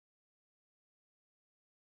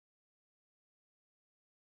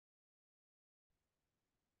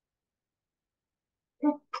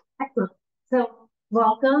Okay, excellent. So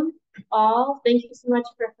welcome all. Thank you so much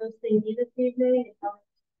for hosting me this evening and helping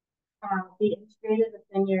be integrated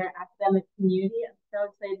within your academic community. I'm so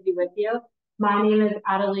excited to be with you. My name is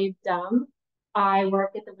Adelaide Dumb. I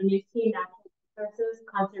work at the Winooski Natural Resources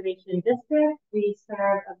Conservation District. We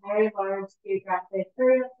serve a very large geographic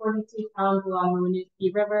area, 42 towns along the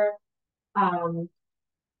Winooski River,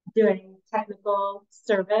 doing technical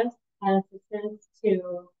service and assistance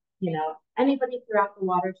to, anybody throughout the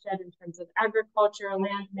watershed in terms of agriculture,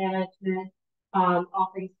 land management,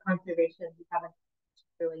 all things conservation. We have a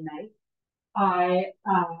really nice. I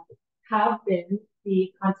have been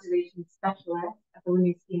the conservation specialist at the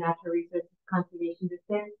Winooski Natural Resources Conservation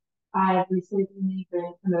District. I've recently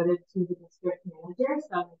been promoted to the district manager,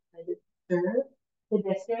 so I'm excited to serve the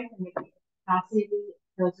district and the capacity. It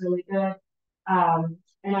feels really good.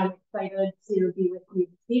 And I'm excited to be with you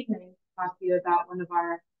this evening to talk to you about one of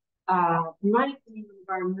our, in my opinion, one of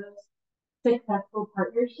our most successful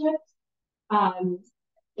partnerships.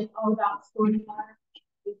 It's all about stormwater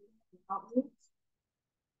outreach.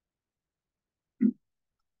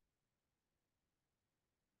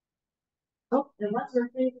 Oh, it was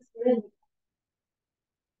working.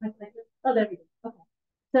 Oh, there we go. Okay.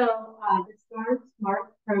 So the Storm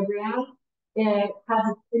Smart program, it has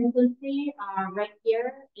its infancy right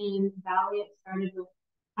here in the Valley. It started with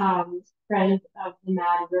Friends of the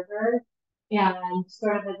Mad River and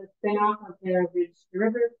sort of as a spinoff of their Ridge to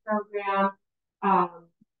River program.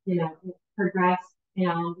 It progressed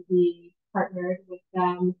and we partnered with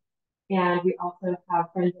them. And we also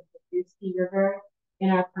have Friends of the Winooski River in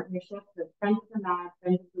our partnership with Friends of the Mad,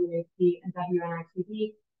 Friends of the Winooski, and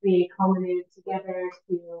WNRTD. We culminated together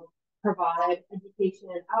to provide education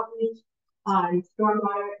and outreach on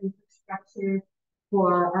stormwater infrastructure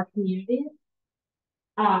for our communities.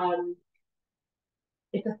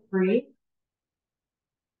 It's a free.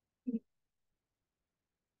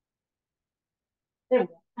 There we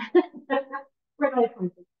go.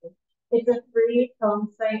 It's a free home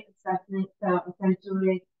site assessment. So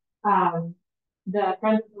essentially, the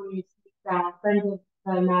Friends of the Winooski staff, Friends of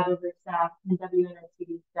the Mad River staff, and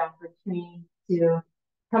WNRTD staff are trained to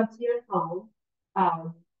come to your home,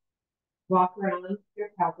 walk around your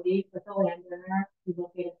property with the landowner. We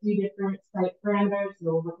look at a few different site parameters.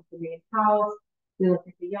 We'll look at the main house. We look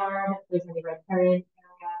at the yard. If there's any riparian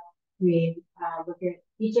area, we look at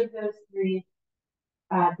each of those three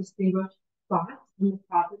distinguished spots in the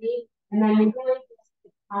property. And then we really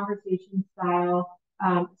just conversation style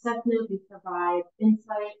assessment. We provide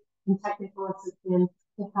insight and technical assistance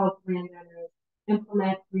to help landowners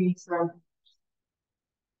implement green storm.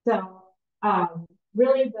 So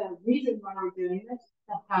really the reason why we're doing this is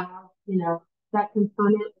to have, that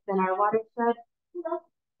component within our watershed,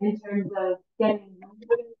 in terms of getting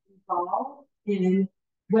landowners involved in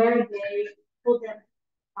where they pull their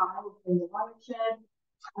power within the watershed,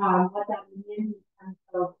 what that means in terms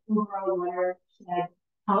of overall watershed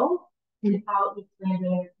health and how each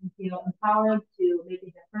landowner can feel empowered to make a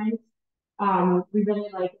difference. We really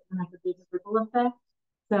like it when there's a ripple effect.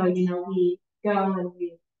 So, we go and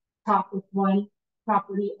we talk with one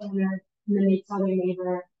property owner, and then they tell their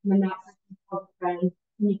neighbor, and then that person tells a friend,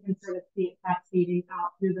 and you can sort of see it cascading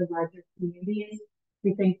out through the larger communities.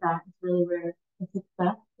 We think that is really where the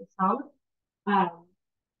success is found.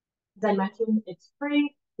 As I mentioned, it's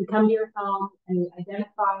free. We come to your home and we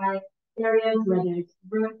identify areas where there's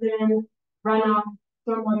erosion, runoff,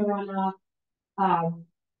 stormwater runoff,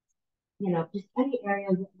 just any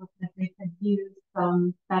areas that look like they could use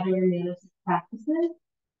some better management practices.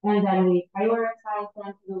 And then we prioritize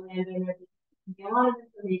them to the landowner because we get a lot of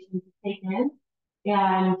information to take in.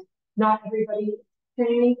 And not everybody is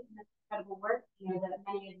trained in this incredible work. That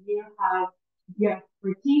many of you have your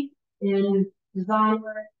expertise in design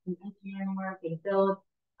work and engineering work and build.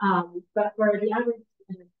 But for the average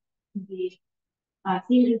student, it can be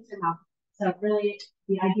seen insurmountable. So really,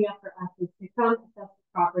 the idea for us is to come assess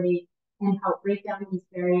the property and help break down these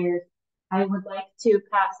barriers. I would like to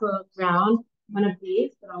pass around one of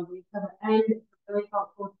these, but I'll leave to the end. It's a really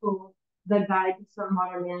helpful tool, the Guide to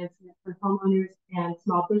Stormwater Management for Homeowners and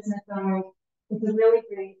Small Business Owners. It's a really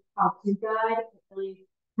great how-to guide. It really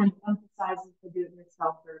kind of emphasizes the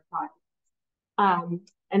do-it-yourself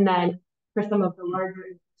projects. And then for some of the larger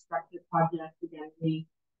infrastructure projects, again, we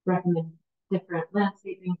recommend different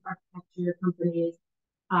landscaping architecture companies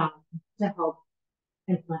to help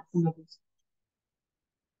implement some of these.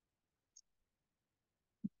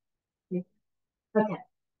 Okay,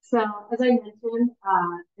 so as I mentioned,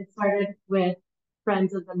 it started with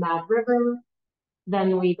Friends of the Mad River.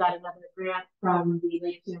 Then we got another grant from the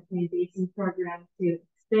Lake Champlain Basin program to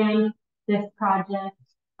expand this project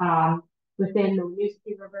within the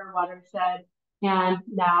Winooski Watershed. And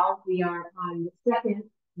now we are on the second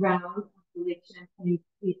round of the Lake Champlain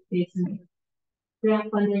Basin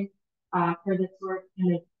grant funding for this work,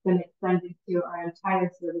 and it's been extended to our entire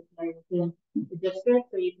service area within the district.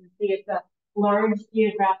 So you can see it's a large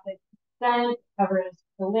geographic extent, covers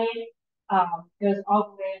the lake, goes all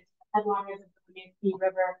the way to the headwaters of the Winooski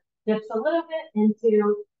River, dips a little bit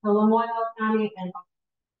into the Lamoille County, and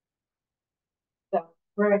so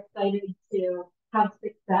we're excited to have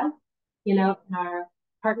success, in our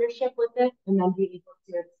partnership with it, and then be able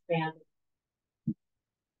to expand it.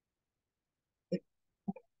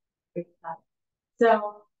 So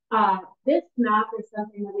this map is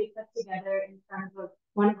something that we put together in terms of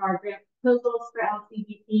one of our grant proposals for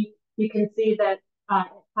LCDP. You can see that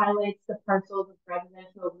it highlights the parcels of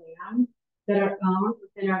residential land that are owned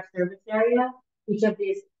within our service area. Each of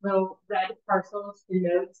these little red parcels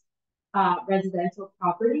denotes residential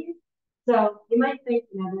properties. So you might think,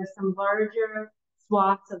 there's some larger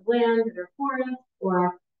swaths of land that are forest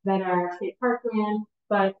or that are state park land,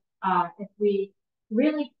 but if we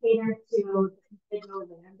really cater to the individual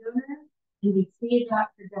landowner and we see that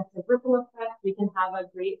progressive ripple effect, we can have a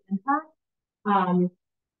great impact.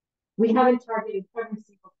 We haven't targeted every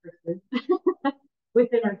single person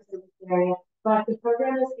within our service area, but the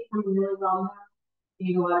program has become really well known,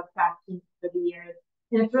 gained a lot of traction over the years,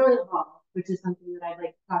 and it's really evolved, which is something that I'd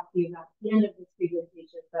like to talk to you about at the end of this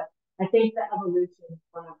presentation. But I think the evolution is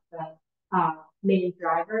one of the main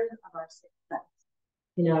drivers of our success.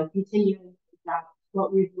 Continuing to adapt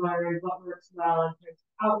what we've learned, what works well in terms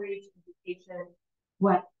of outreach, education,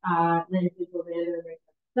 what the individual landowners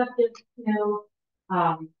are receptive to,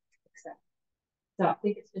 etc. So I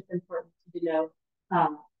think it's just important to denote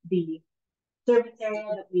the service area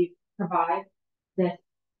that we provide this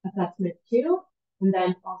assessment to, and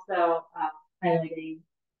then also highlighting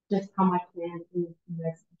just how much land is in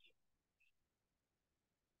this.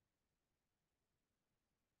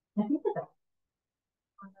 I think that's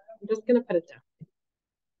I'm just going to put it down.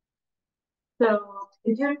 So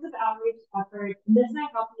in terms of outreach efforts, this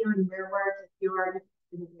might help you in your work if you are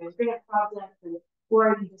interested in doing grant projects,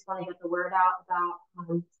 or you just want to get the word out about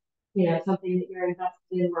something that you're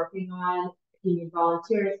invested in working on. If you need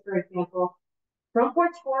volunteers, for example, Front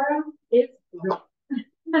Porch Forum is great.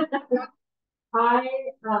 I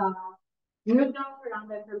moved around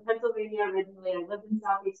from Pennsylvania originally. I lived in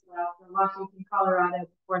Southeast Washington, Colorado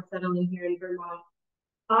before settling here in Vermont.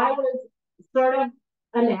 I was sort of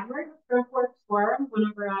enamored with Front Porch Forum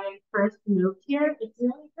whenever I first moved here. It's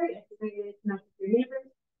really great. It's a great way to connect with your neighbors.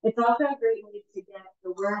 It's also a great way to get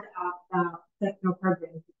the word out about sectional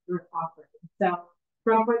programs that you're offering. So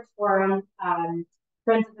Front Porch Forum,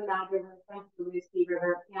 Friends of the Mad River, Friends of the Winooski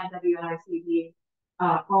River, and WNRCD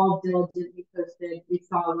all diligently posted. We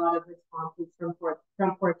saw a lot of responses from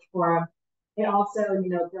Front Porch Forum. It also,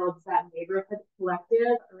 builds that neighborhood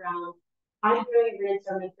collective around, I'm doing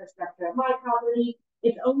random infrastructure at my property.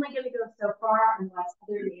 It's only going to go so far unless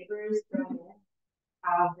other neighbors join in,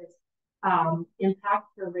 have this impact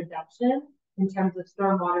for reduction in terms of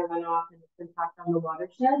stormwater runoff and its impact on the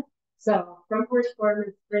watershed. So Front Porch Forum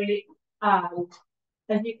is great.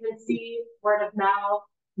 As you can see, word of mouth,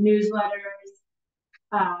 newsletters,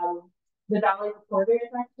 the Valley Reporters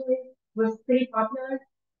actually was pretty popular.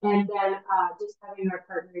 And then just having our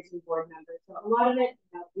partners and board members. So a lot of it,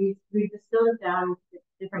 we've distilled down into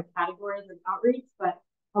different categories of outreach, but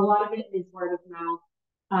a lot of it is word of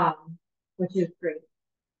mouth, which is great.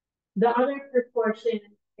 The other proportion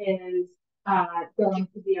is going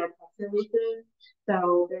to be our press releases.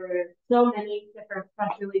 So there are so many different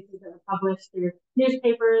press releases that are published through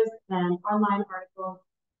newspapers and online articles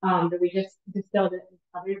that we just distilled it and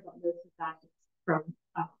covered, but most of that is from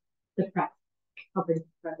the press.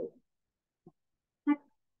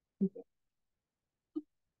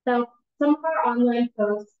 So some of our online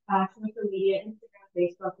posts, social media, Instagram,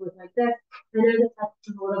 Facebook was like this. I know the text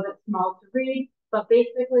is a little bit small to read, but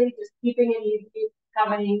basically just keeping it easy,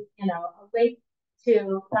 having a link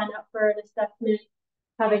to sign up for an assessment,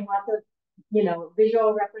 having lots of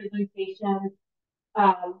visual representation.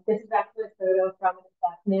 This is actually a photo from an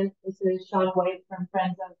assessment. This is Sean White from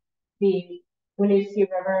Friends of the Winooski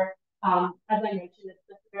River. As I mentioned, it's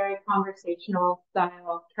just a very conversational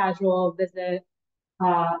style, casual visit. You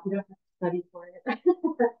don't have to study for it,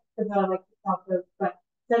 as I like to tell folks, but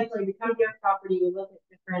essentially we come to your property, we look at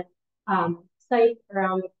different sites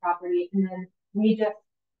around the property, and then we just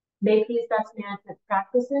make these best management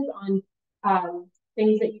practices on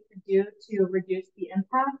things that you could do to reduce the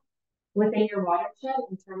impact within your watershed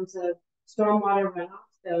in terms of stormwater runoff,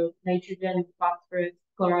 so nitrogen, phosphorus,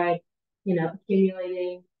 chloride,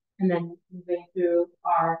 accumulating and then moving through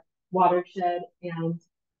our watershed and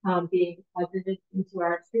being deposited into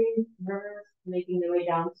our streams, rivers, making their way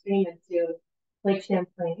downstream into Lake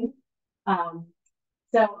Champlain.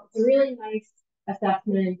 So it's a really nice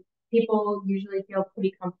assessment. People usually feel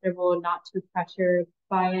pretty comfortable, not too pressured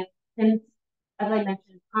by it. And as I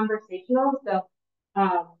mentioned, conversational. So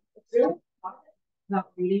it's really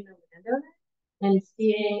about reading the landowner and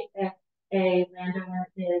seeing if a landowner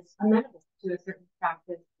is amenable to a certain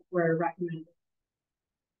practice that we're recommending.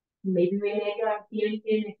 Maybe we make a PNC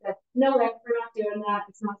and they said, no way, we're not doing that.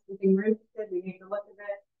 It's not something we're interested. We need to look at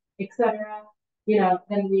it, etc.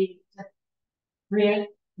 Then we just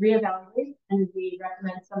reevaluate and we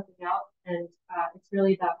recommend something else. And it's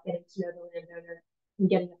really about getting to know the landowner and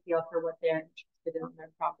getting a feel for what they're interested in on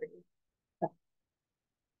their property. So,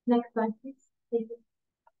 next slide, please. Thank you.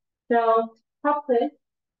 So, pop quiz.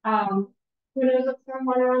 Who knows what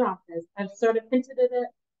stormwater runoff is? I've sort of hinted at it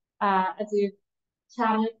as we've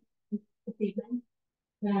chatted this evening.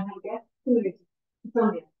 I guess it's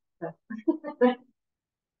on you. So.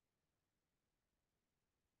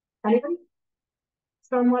 Anybody?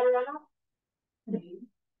 Stormwater runoff? Rain.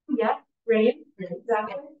 Yeah, rain.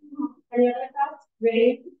 Exactly. Any other thoughts?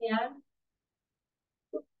 Rain and.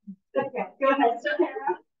 Okay, go ahead,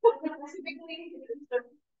 Sarah. Typically, there's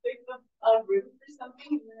a roof or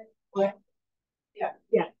something. What? Yeah.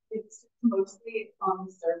 It's mostly on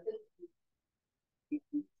the surface.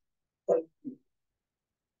 So,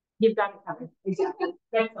 you've got it covered. Exactly.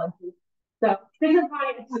 Excellent. So this is why I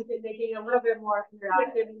attempted making a little bit more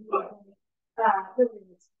interactive and really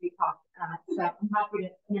needs to be talked. So I'm happy to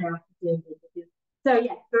interact with you. So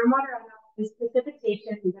yes, stormwater runoff is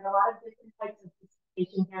precipitation. We get a lot of different types of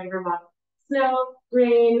precipitation here in Vermont. Snow,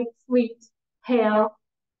 rain, sleet, hail.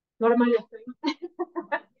 What am I missing?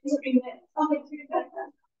 So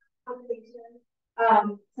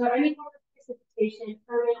any form of precipitation,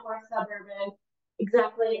 urban or suburban,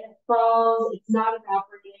 exactly, it falls, it's not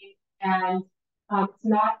evaporating, and it's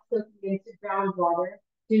not soaking into groundwater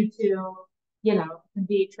due to, it can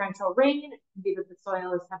be torrential rain, it can be that the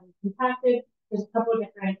soil is heavily compacted. There's a couple of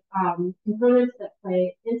different components that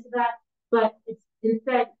play into that, but it's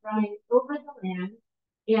instead running over the land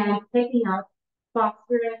and picking up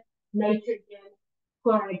phosphorus, nitrogen,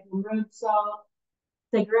 chloride from road salt,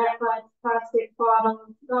 cigarette butts, plastic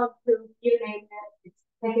bottles, dog food, you name it. It's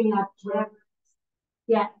picking up whatever.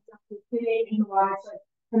 Yeah, it's sitting in the water,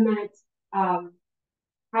 and then it's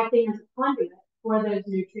acting as a conduit for those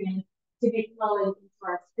nutrients to be flowing into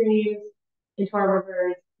our streams, into our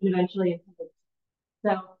rivers, and eventually into the.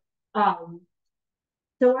 So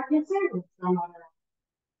we're concerned with stormwater.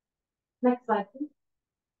 Next slide, please.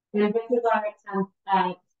 And this is our attempt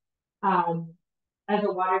at as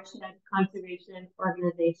a watershed conservation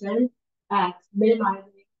organization at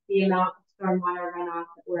minimizing the amount of stormwater runoff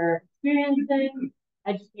that we're experiencing,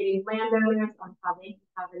 educating landowners on how they can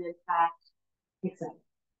have an impact, etc.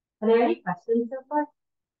 Are there any questions so far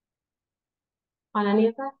on any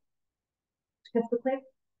of that? Crystal clear?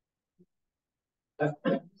 I have a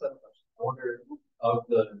question. I wonder of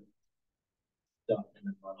the stuff in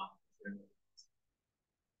the runoff.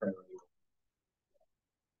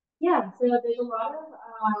 Yeah, so there's a lot of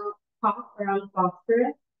talk around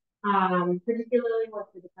phosphorus, particularly with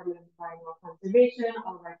the Department of Environmental Conservation,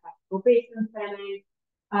 all of our tactical basin planning.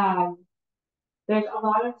 There's a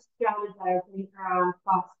lot of strategizing around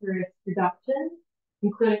phosphorus reduction,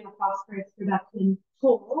 including a phosphorus reduction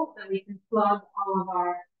tool that we can plug all of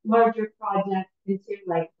our larger projects into,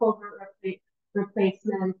 like culvert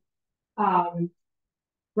replacement,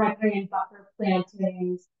 riparian buffer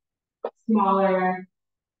plantings, smaller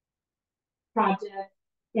projects,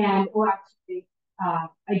 and we'll actually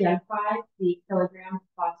identify the kilograms of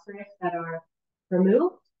phosphorus that are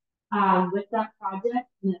removed with that project,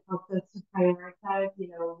 and it helps us to prioritize,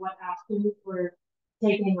 what actions we're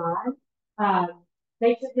taking on.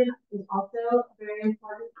 Nitrogen is also very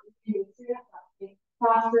important nutrient.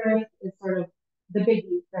 Phosphorus is sort of the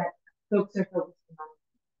biggie that folks are focusing on.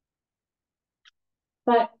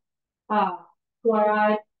 But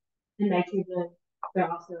chloride and nitrogen, they're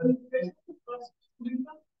also that's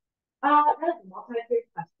a multi-tiered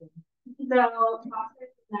question. So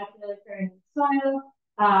phosphorus is naturally occurring in the soil.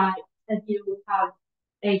 As you have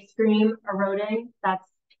a stream eroding, that's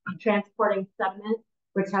transporting sediment,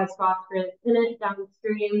 which has phosphorus in it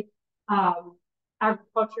downstream.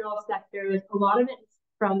 Agricultural sectors, a lot of it is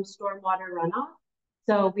from stormwater runoff.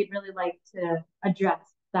 So we'd really like to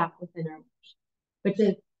address that within our wish, which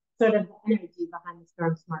is sort of the energy behind the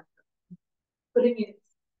Storm Smart program. But if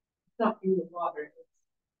it's not in the water,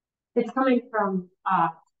 it's coming from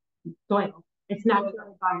soil. It's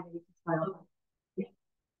naturally binding to soil. Yeah.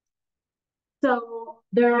 So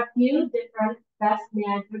there are a few different best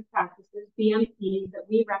management practices, BMPs, that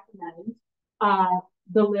we recommend.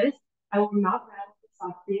 The list, I will not read this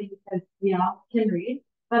off for you because we all can read,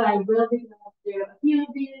 but I will be going through a few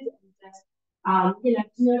of these and just, to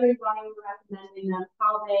note why we're recommending them,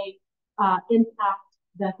 how they impact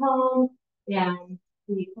the home and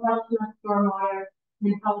the collection of stormwater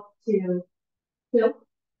and help to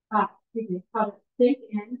how to sink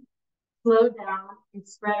in, slow down, and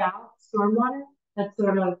spread out stormwater. That's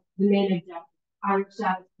sort of the main objective. I reached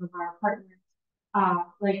out to some of our partners,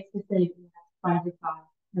 like to say, in the next 5 to 5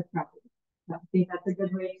 the property. So I think that's a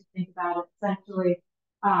good way to think about it. Essentially,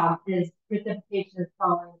 is precipitation is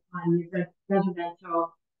falling on your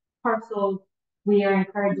residential parcels. We are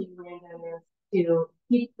encouraging landowners to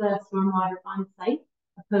keep the stormwater on site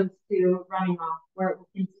opposed to running off, where it will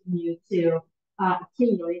continue to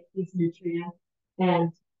accumulate these nutrients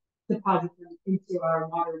and deposit them into our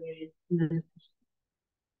waterways.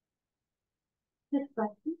 Next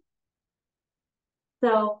question.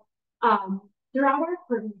 So, throughout our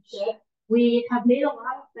partnership, we have made a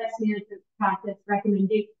lot of best management practice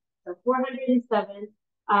recommendations. So 407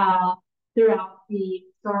 throughout the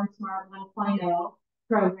Storm Smart 1.0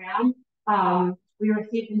 program. We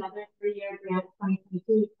received another 3-year grant,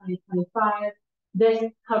 2022 2025.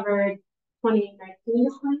 This covered 2019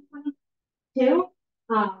 to 2022.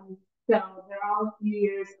 So they're all a few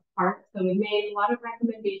years apart. So we made a lot of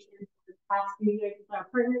recommendations for the past few years with our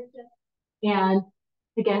partnership. And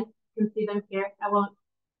again, you can see them here. I won't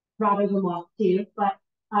rattle them off to you, but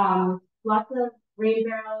lots of rain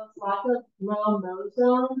barrels, lots of low mow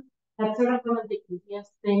zones. That's sort of one of the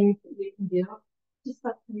easiest things that you can do. Just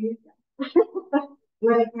like to use them.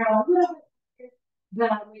 Where the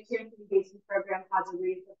nutrient mitigation program has a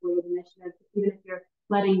raise of blade initiative. Even if you're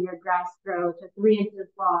letting your grass grow to 3 inches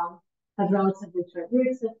long, has relatively short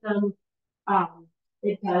root systems,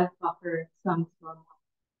 it does buffer some stormwater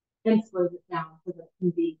and slows it down so that it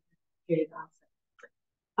can be treated on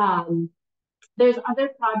site. There's other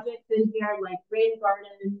projects in here like rain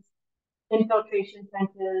gardens, infiltration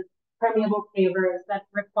fences, permeable pavers that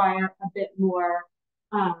require a bit more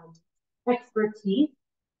expertise,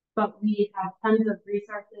 but we have tons of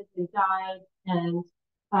resources and guides, and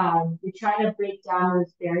we try to break down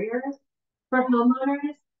those barriers for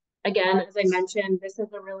homeowners. Again, as I mentioned, this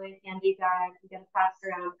is a really handy guide. I'm going to pass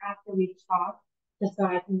around after we talk, just so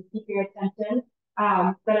I can keep your attention.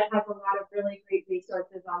 But it has a lot of really great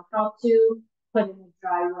resources on how to put in a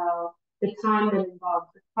dry well, the time that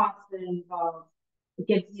involves, the cost that involves. It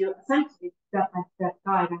gives you essentially step-by-step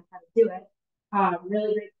guide on how to do it.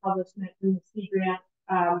 Really great publishment from the Ski Grant,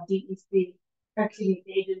 DEC,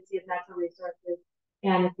 the Agency of Natural Resources,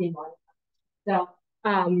 and the Clean Water. So,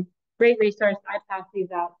 great resource. I pass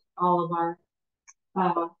these out to all of our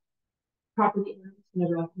property owners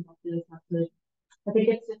whenever I conduct this assessment. I think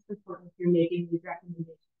it's just important if you're making these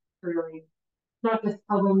recommendations to really not just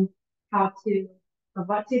tell them how to or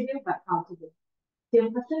what to do, but how to do. Do you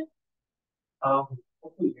have a question? A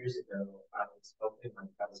couple of years ago, I was helping my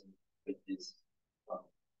cousin with his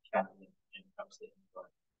cabinet in upstate New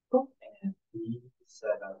York. Cool. And he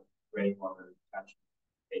set up rainwater catchment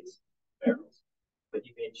basin barrels, but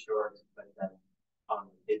he made sure to put them on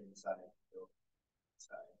the hidden side of the building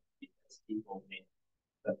side because he told me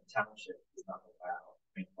that the township does not allow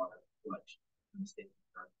rainwater collection in the state of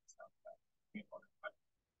New York. It's not about rainwater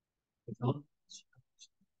collection. It's not.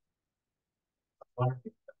 I wonder if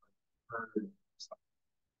you've ever heard something.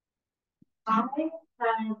 I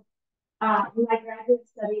have, in my graduate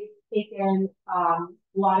studies, taken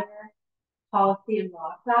water policy and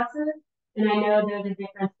law classes, and I know there's a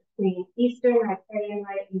difference between Eastern riparian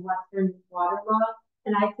right and Western water law,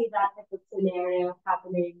 and I see that type of scenario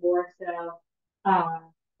happening more so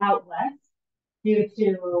out west due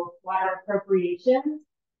to water appropriations,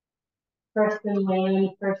 first in land,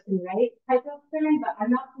 first in right type of thing, but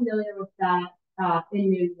I'm not familiar with that in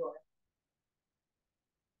New York.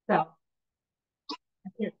 So I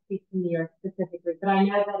can't speak to New York specifically, but I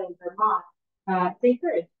know that in Vermont, they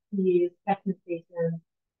encourage to use catchment basins,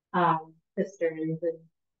 cisterns, and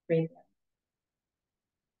rainbows.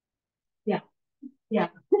 Yeah, yeah.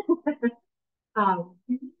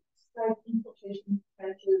 Start infiltration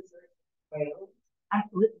trenches or whales.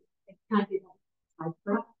 Absolutely. It's kind of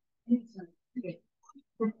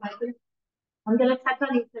I'm going to touch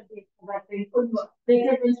on each of these because I think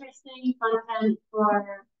this is interesting content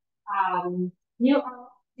for you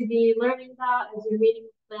all to be learning about as you're meeting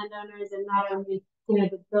with landowners, and not only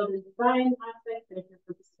the build and design aspect, but if you're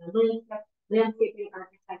focusing on landscaping,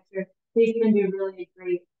 architecture, these can be really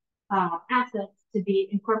great assets to be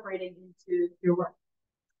incorporated into your work.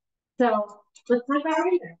 So let's talk about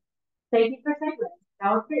rainwater. Thank you for segueing.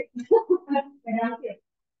 That was great.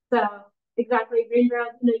 So exactly,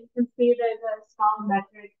 raindrops. You can see there's a small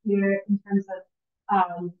metric here in terms of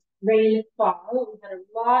rainfall. We've had a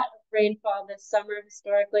lot of rainfall this summer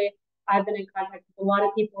historically. I've been in contact with a lot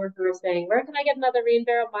of people who are saying, where can I get another rain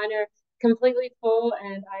barrel? Mine are completely full,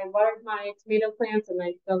 and I watered my tomato plants and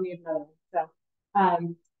I still need another one. So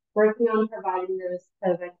working on providing those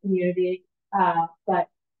to the community, but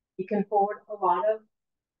you can hold a lot of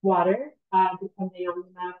water depending on the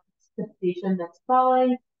amount of precipitation that's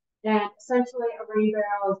falling. And essentially a rain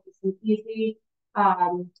barrel is just an easy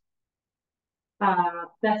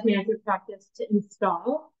best management practice to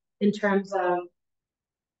install in terms of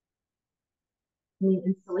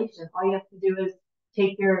installation. All you have to do is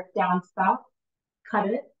take your downspout, cut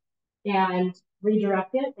it, and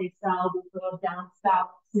redirect it. They sell these little downspout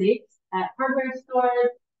snakes at hardware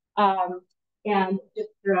stores, and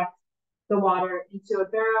just direct the water into a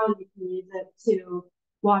barrel. You can use it to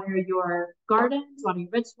water your gardens, water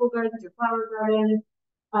your vegetable gardens, your flower gardens,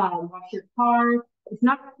 wash your car. It's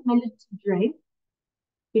not recommended to drink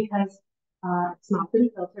because it's not been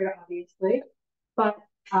filtered, obviously. But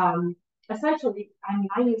essentially,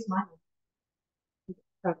 I use mine.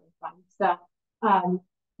 Totally fun. So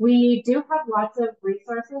we do have lots of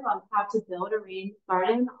resources on how to build a rain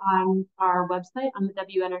garden on our website, on the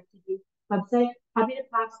WNRTD website. Happy to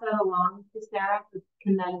pass that along to Sarah, who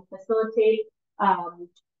can then facilitate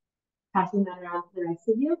passing that around to the rest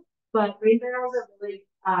of you. But rain barrels are really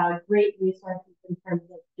great resources in terms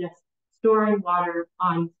of just storing water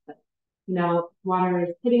on site. Water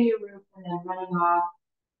is hitting your roof and then running off.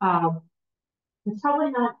 It's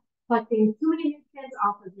probably not collecting too many nutrients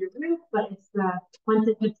off of your roof, but it's once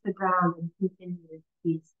it hits the ground and continues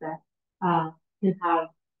piece that can have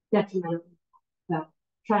detrimental impact. So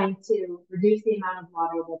trying to reduce the amount of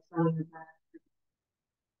water that's running in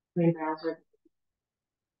the rain barrels.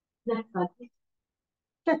 Next slide, please.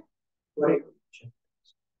 Sure.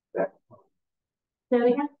 Right. So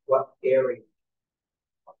we have what area?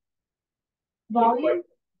 volume.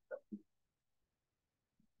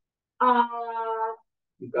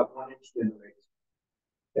 You've got 1 inch generators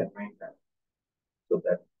that rain that. So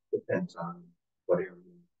that depends on what area.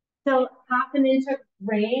 So half an inch of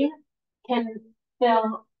rain can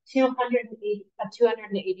fill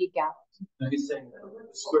 280 gallons. Now he's saying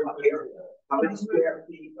that Square area. How many square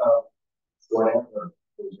feet of whatever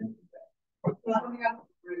goes into that?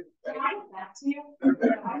 Back to you.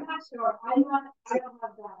 I'm not sure. I don't have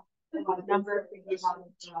that number figured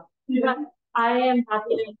out. But I am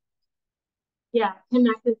happy to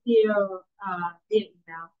connect with you via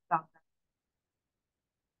email about that.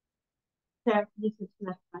 Sarah, can you switch to the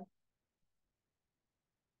next slide?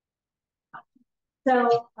 So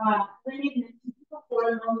when you mentioned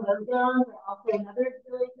before, low zones are also another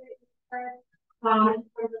really great resource in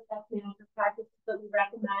terms of best management practices that we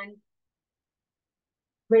recommend.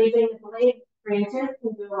 Raising the blade branches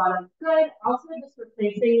can do a lot of good. Also, just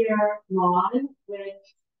replacing your lawn with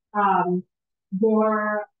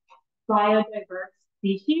more biodiverse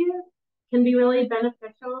species can be really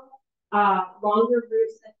beneficial. Longer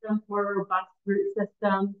root systems, more robust root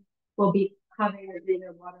systems will be having a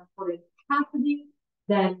greater water holding capacity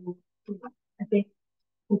than I think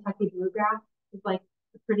Kentucky bluegrass is like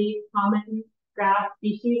a pretty common grass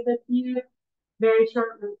species that's used. Very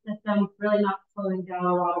short root system, really not slowing down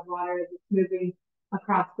a lot of water as it's moving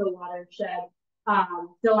across the watershed.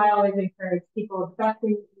 So I always encourage people, the best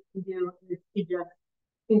thing you can do is to just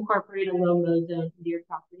incorporate a low zone into your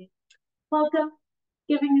property. Welcome.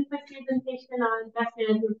 Giving a quick presentation on best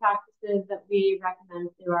management practices that we recommend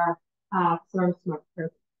through our Storm Smart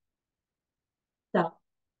program. So,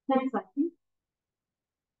 next slide, please.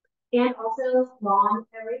 And also lawn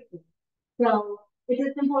aeration. So, it's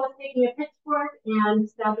as simple as taking a pitchfork and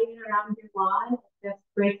stubbing it around your lawn. It just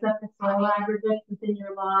breaks up the soil aggregates within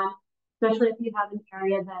your lawn, especially if you have an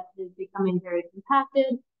area that is becoming very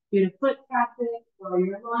compacted due to foot traffic or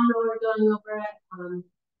your lawnmower going over it.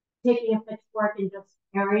 Taking a pitchfork and just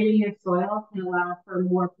aerating your soil can allow for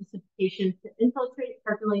more precipitation to infiltrate,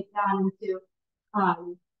 percolate down into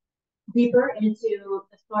deeper into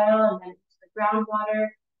the soil and then into the groundwater.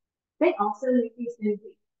 They also make these things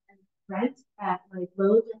rent at like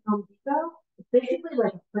Lowe's or Home Depot. It's basically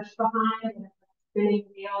like a push behind and a spinning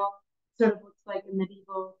wheel. Sort of looks like a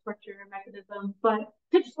medieval torture mechanism, but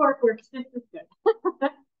pitchfork works just as good.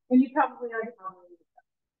 And you probably already know it.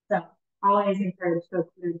 So I always encourage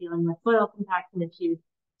folks that are dealing with soil compaction issues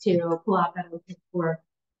to pull out that old pitchfork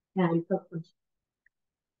and cook them.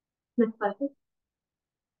 Next slide, please.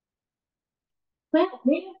 Plant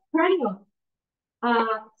native perennials.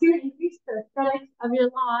 To increase the aesthetics of your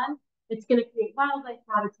lawn, it's going to create wildlife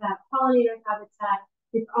habitat, pollinator habitat.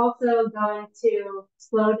 It's also going to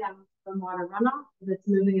slow down stormwater runoff as it's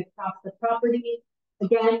moving across the property.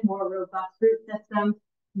 Again, more robust root systems.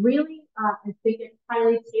 Really, I think it's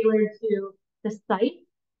highly tailored to the site.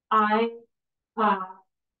 I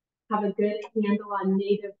have a good handle on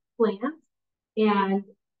native plants and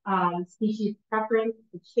species preference,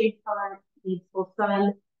 the shade tolerance, needs full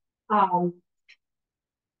sun.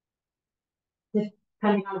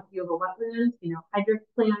 Depending on a few of the wetlands, hydric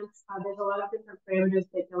plants, there's a lot of different parameters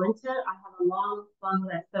that go into it. I have a long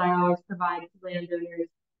list that I always provide to landowners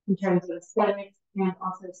in terms of aesthetics and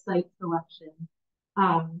also site selection,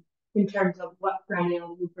 in terms of what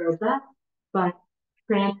perennials we grow best. But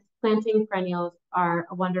planting perennials are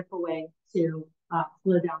a wonderful way to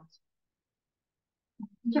slow down.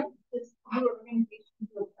 Sure. This organization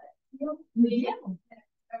will We do.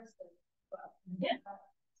 Yeah.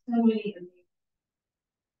 So many of these.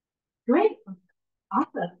 Great.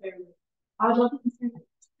 Awesome. I would love to consider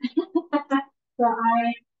it. So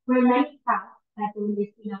I wear many hats at the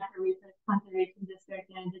Winooski Natural Resource Conservation District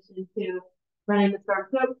in addition to running the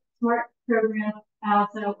Smart program. I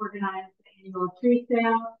also organized the annual tree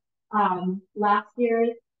sale. Last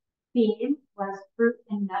year's theme was fruit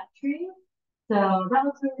and nut trees. So that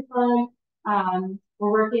was really fun.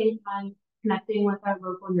 We're working on connecting with our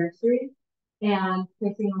local nurseries and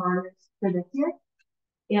placing orders for this year.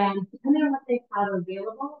 And depending on what they have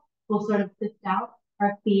available, we'll sort of sift out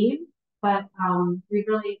our theme. But we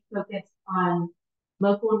really focused on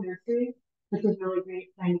local nurseries, which is really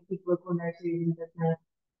great, trying to keep local nurseries in business.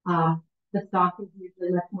 The stock is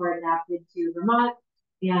usually much more adapted to Vermont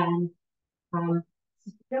and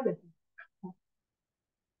just a good business.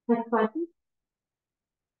 Next slide, please.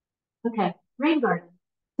 Okay, rain garden.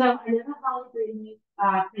 So I know that Holly Green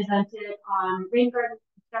presented on rain garden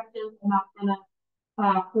construction. I'm not gonna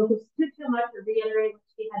focus too much or reiterate what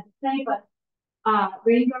she had to say, but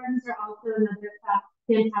rain gardens are also another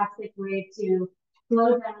fantastic way to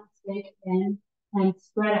slow down, stay in, and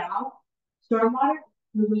spread out stormwater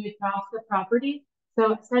moving across the property.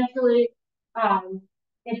 So essentially,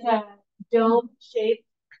 it's a dome-shaped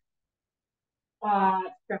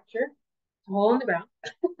structure, hole in the ground,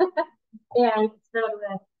 and it's filled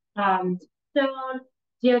with stone,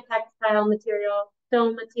 geotextile material,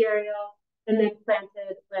 stone material, and then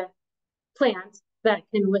planted with plants that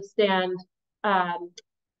can withstand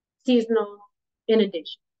seasonal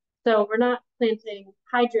inundation. So we're not planting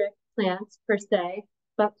hydric plants per se,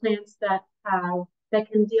 but plants that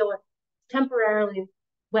can deal with temporarily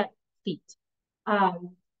wet feet.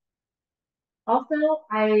 Also,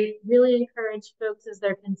 I really encourage folks as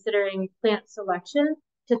they're considering plant selection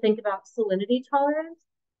to think about salinity tolerance.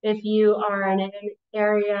 If you are in an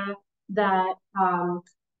area that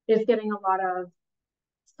is getting a lot of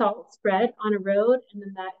salt spread on a road and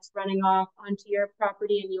then that's running off onto your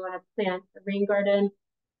property and you want to plant a rain garden,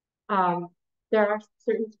 there are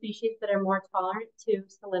certain species that are more tolerant to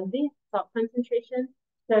salinity, salt concentration.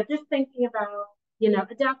 So just thinking about,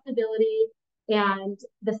 adaptability and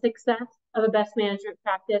the success of a best management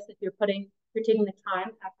practice, if you're taking the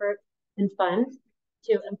time, effort, and funds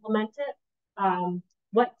to implement it,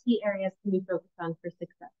 what key areas can we focus on for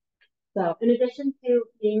success? So in addition to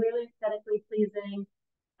being really aesthetically pleasing,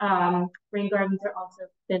 rain gardens are also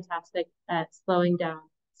fantastic at slowing down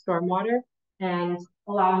stormwater and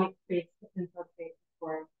allowing it to infiltrate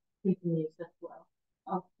before it continues to flow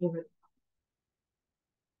over the top.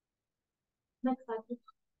 Next slide, please.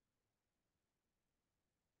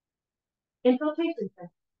 Infiltration system.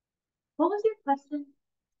 What was your question?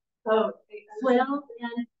 Oh, Swales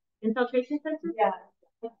and infiltration sensors? Yeah.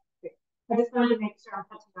 I just wanted to make sure I'm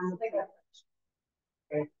touching on the big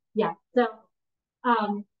one. Yeah. So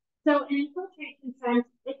an infiltration sense,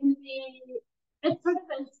 it's sort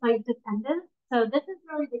of site dependent. So this is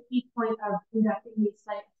really the key point of conducting these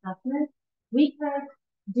site assessments. We could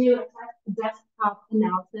do a desktop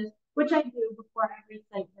analysis, which I do before every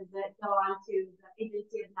site visit, go on to the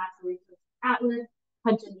Agency of Natural Resources Atlas,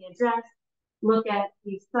 punch in the address, look at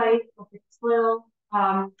the site, look at soil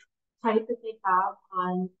type that they have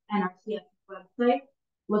on NRCS website,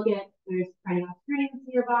 look at there's perennial streams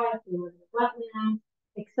nearby, if they live in wetlands,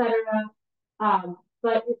 etc.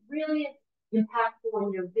 But it really is impactful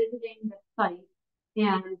when you're visiting the site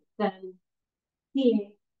and then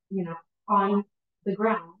seeing, on the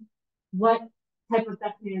ground, what type of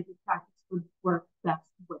best management practice would work best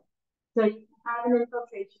with. So you can have an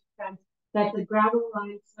infiltration fence that's a gravel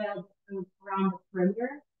lined soil that goes around the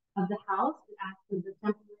perimeter of the house and acts as a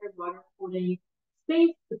temporary water holding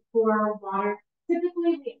space to pour water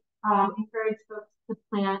typically we encourage folks to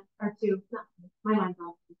plant or to, not, my mind's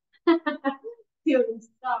on, to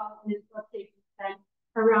install an infiltration fence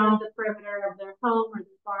around the perimeter of their home or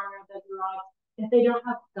the farm or the garage if they don't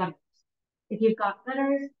have gutters. If you've got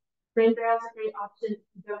gutters, rain barrels are a great option. If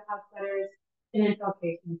you don't have gutters, an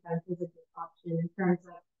infiltration fence is a good option in terms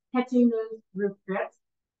of catching those roof drips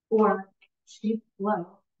or cheap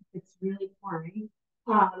flow if it's really pouring,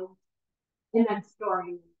 and then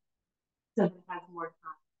storing so that it has more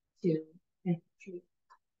time to infiltrate.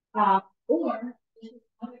 Or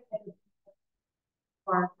other type of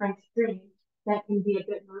or French drain that can be a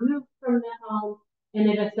bit removed from the home, and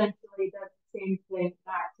it essentially does the same thing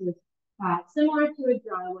back to similar to a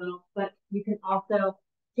dry well, but you can also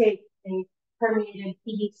take a permeated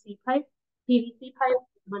PVC pipe, with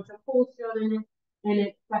a bunch of holes drilled in it, and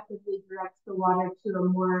it effectively directs the water to a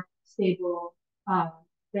more stable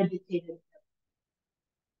vegetated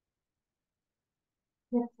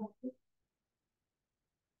area.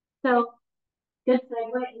 So, good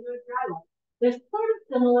segue into a dry well. They're sort of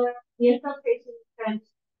similar. The infiltration trench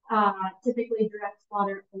typically directs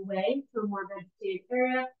water away to a more vegetated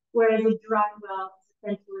area, whereas a dry well is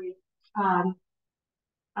essentially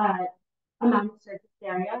a mountain surface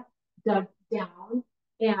area dug down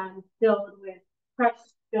and filled with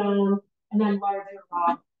crushed stone and then larger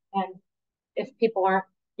rock. And if people aren't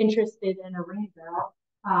interested in a rain barrel,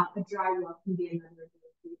 a dry well can be another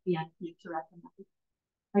BMP to recommend.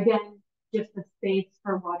 Again, just the space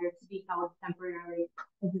for water to be held temporarily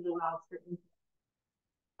as it allows for input.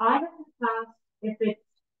 I have asked if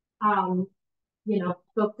it's,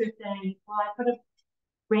 folks are saying, well, I put a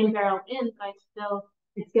rain barrel in, but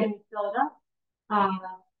it's getting filled up,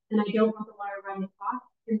 and I don't want the water running off,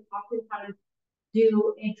 and oftentimes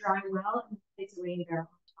do a dry well and place a rain barrel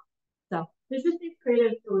on top. So there's just these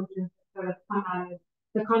creative solutions that sort of come out of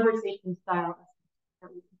the conversation style that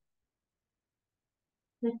we can.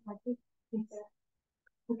 Next slide, please.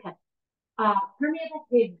 Okay. Permeable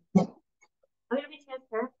pavement. I'm going to be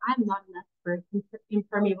transparent. I'm not an expert in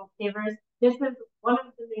permeable pavers. This is one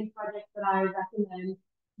of the main projects that I recommend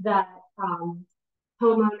that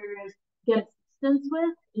homeowners get assistance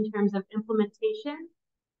with in terms of implementation.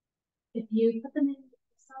 If you put them in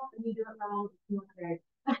yourself and you do it wrong, it's not very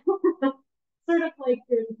sort of like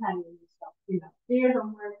doing patio stuff, do your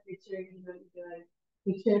homework, make sure you know what you're doing,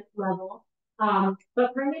 make sure it's level.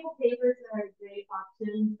 But permeable pavers are a great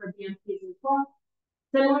option for BMPs as well.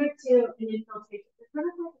 Similar to an infiltration, it's sort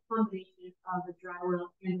of like a combination of a dry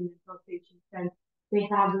well and an infiltration fence. They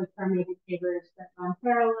have those permeable pavers that run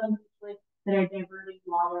parallel usually that are diverting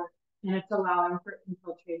water, and it's allowing for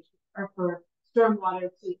infiltration or for stormwater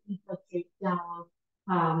to infiltrate down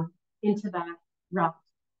into that rough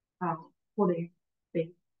holding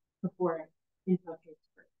space before it infiltrates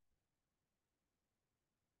first.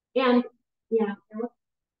 And it looks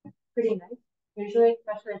pretty nice. Usually,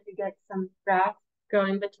 especially if you get some grass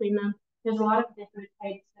growing between them, there's a lot of different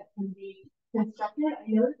types that can be constructed. I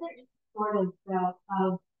know that there is sort of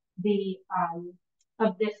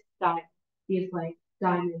of this style, these like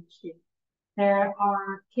diamond shapes. There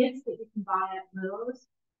are kits that you can buy at Lowe's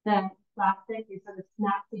that plastic is sort of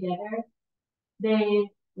snap together. They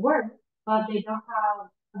work, but they don't have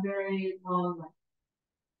a very long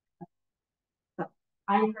life. So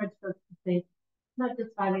I encourage folks to think not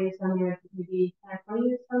just 5 years summer, but maybe 10 or 20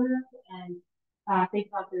 years summer, and think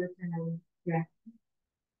about the return on investment.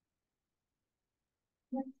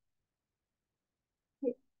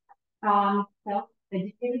 So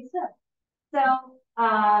educated stuff. So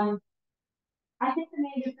I think the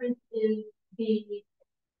main difference is the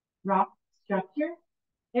rock structure.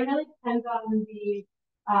 It really depends on the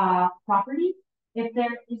property. If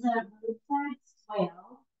there is a roadside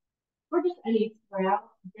swale, or just any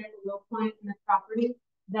swale, there's a low point in the property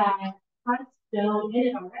that has stone in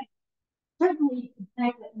it already. Certainly, you can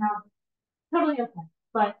say that now, totally okay.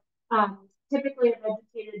 But typically, a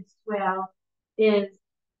vegetated swale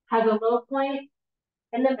has a low point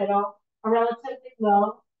in the middle, a relatively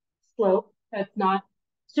low slope, so it's not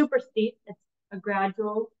super steep. It's a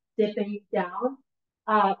gradual dipping down.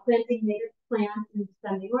 Planting native plants in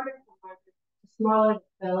descending order, smaller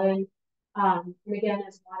fill in. And again,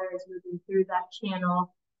 as water is moving through that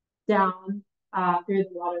channel down through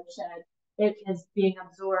the watershed, it is being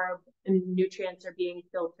absorbed and nutrients are being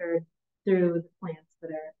filtered through the plants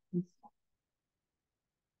that are installed.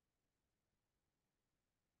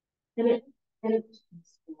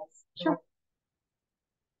 Sure.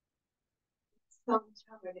 Some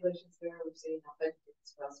town regulations there we're saying how vegetated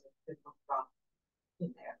swales are different from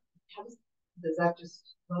in there. How does that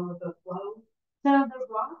just lower the flow? So the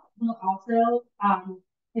rock will also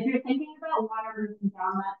if you're thinking about water moving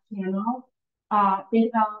down that channel,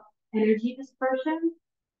 think about energy dispersion.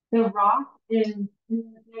 The rock is,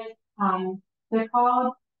 they're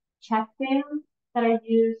called check dams that are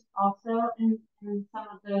used also in some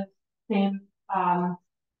of those same,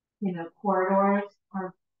 corridors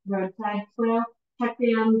or roadside swales. Check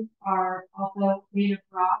dams are also made of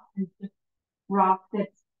rock and just rock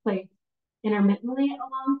that's placed intermittently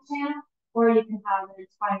along the channel, or you can have an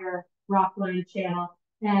entire rock line channel.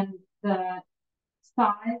 And the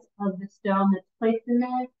size of the stone that's placed in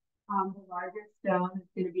there, the larger stone is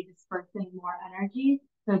going to be dispersing more energy.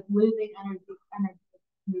 So it's losing energy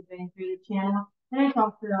moving through the channel. And it's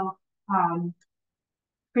also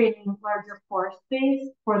creating larger pore space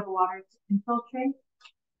for the water to infiltrate.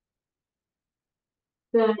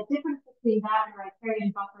 The difference between that and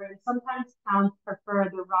riparian buffer is sometimes towns prefer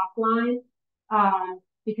the rock line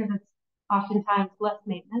because it's oftentimes less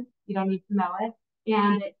maintenance. You don't need to mow it.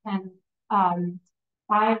 And it can,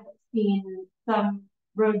 I've seen some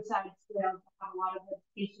roadside swales that have a lot of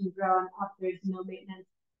vegetation growing up, there's no maintenance,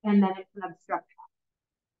 and then it can obstruct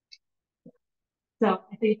traffic. So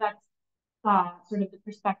I think that's sort of the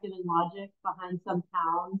perspective and logic behind some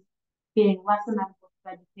towns being less amenable to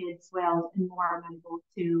vegetated swales and more amenable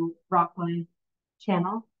to rockline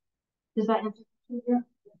channel. Does that answer the question?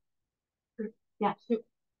 Yeah, sure.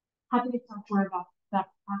 Happy to talk more about that.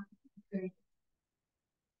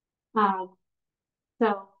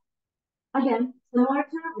 So again, similar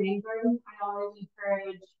to a rain garden, I always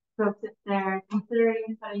encourage folks if they're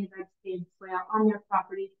considering putting a vegetated swale on their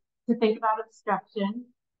property to think about obstruction.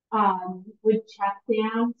 Would check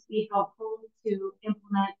dams be helpful to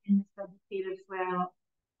implement in this vegetative swale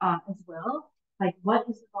as well? Like, what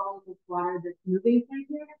is the volume of water that's moving through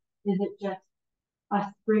here? Is it just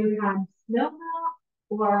a springtime snowmelt,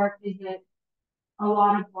 or is it a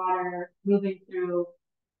lot of water moving through?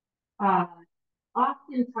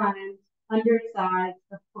 Oftentimes, undersized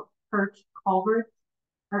perch culverts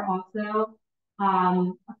are also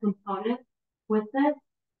a component with this,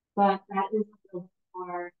 but that is a little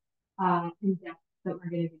more in depth that we're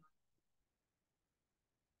going to do.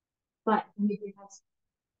 But we do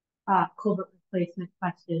have culvert replacement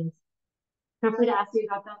questions. Feel free to ask me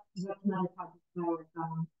about that because that's another topic that I work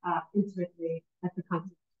on intimately at the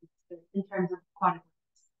conservation in terms of aquatic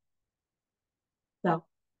rights.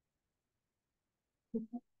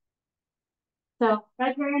 So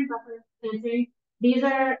riparian buffer planting. These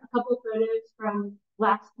are a couple photos from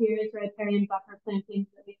last year's riparian buffer plantings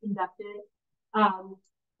that we conducted.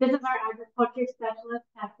 This is our agriculture specialist,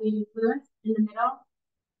 Kathleen Lewis, in the middle.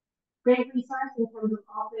 Great resource in terms of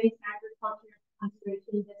all things agriculture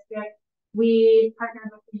conservation district. We partnered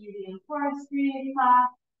with the UV and forestry class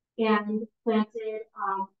and planted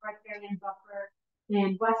riparian buffer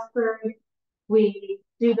in Westford. We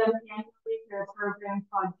do them annually through a program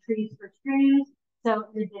called Trees for Streams. So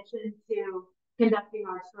in addition to conducting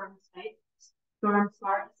our storm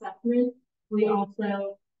smart assessment, we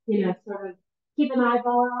also, sort of keep an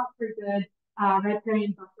eyeball out for good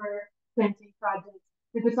riparian buffer planting projects.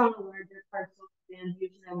 If it's on a larger parcel, and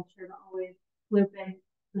usually I'm sure to always loop in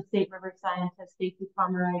the state river scientist, Stacy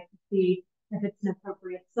Pomeroy, to see if it's an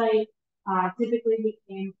appropriate site. Typically, we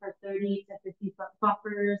aim for 30 to 50 foot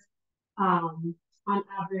buffers. On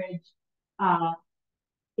average,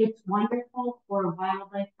 it's wonderful for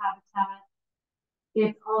wildlife habitat.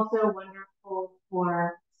 It's also wonderful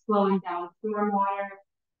for slowing down stormwater,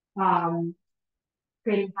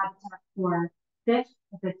 creating habitat for fish.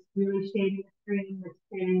 If it's really shading the stream, it's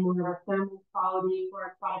creating more of a thermal quality for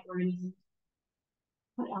aquatic organisms.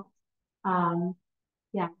 What else?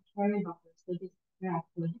 Yeah, riparian buffers. They're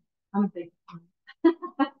actually, I'm a big fan.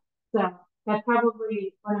 So that's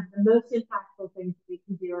probably one of the most impactful things we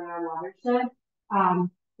can do in our watershed.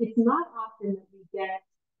 It's not often that we get,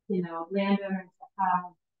 landowners that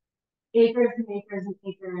have acres and acres and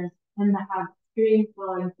acres and that have streams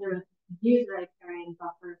flowing through it to use riparian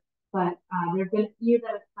buffer. But there have been a few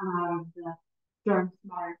that have come out of the Storm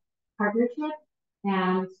Smart partnership,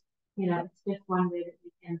 and it's just one way that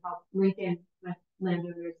we can help link in with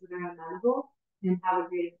landowners that are amenable and have a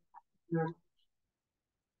great impact.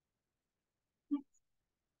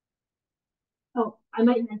 Oh, I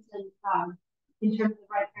might mention in terms of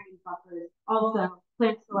riparian buffers, also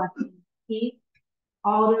plant selection is key.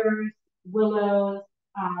 Alders, willows,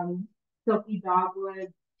 silky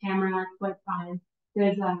dogwood, tamarack, white pine.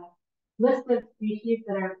 There's a list of species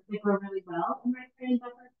that grow really well in riparian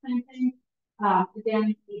buffer planting. Again,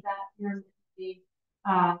 you see that intermittently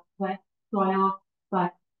wet soil,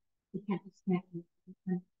 but you can't just plant and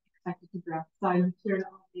expect it to grow. So I'm sure to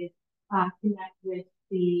always connect with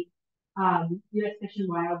the U.S. Fish Fish and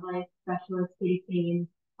Wildlife Specialist Katie Kane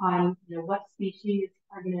on what species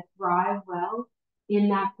are going to thrive well in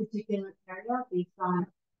that particular area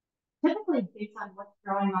typically based on what's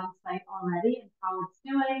growing on site already and how it's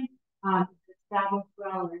doing, established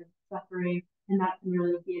well or suffering, and that can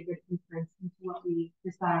really be a good inference into what we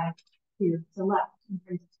decide to select in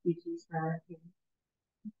terms of species for our team.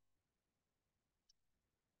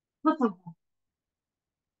 Let's look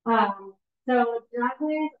at so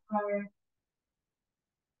driveways are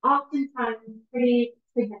oftentimes pretty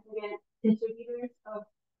significant contributors of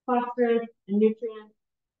phosphorus and nutrients,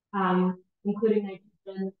 including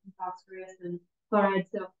nitrogen and phosphorus and chloride.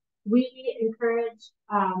 So we encourage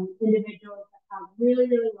individuals that have really,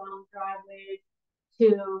 really long driveways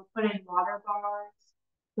to put in water bars,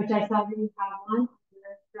 which I saw that you have one on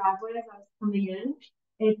your driveway as I was coming in,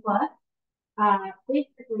 A+.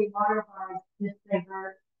 Basically, water bars just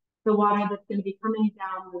divert the water that's going to be coming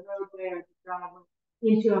down the roadway or the driveway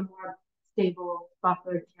into a more stable,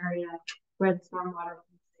 buffered area where the stormwater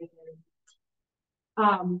can stay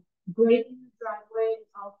in. Grading the driveway is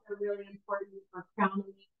also really important for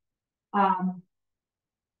crowning.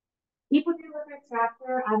 People do with their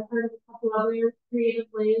tractor. I've heard of a couple other creative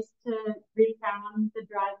ways to recrown the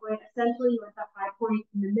driveway. Essentially, with a high point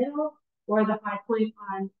in the middle or the high point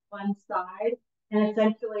on one side, and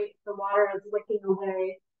essentially the water is wicking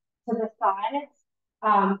away to the sides.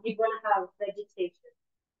 You want to have vegetation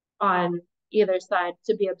on either side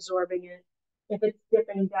to be absorbing it. If it's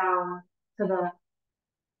dipping down to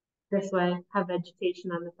this way, have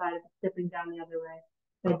vegetation on the side. If it's dipping down the other way,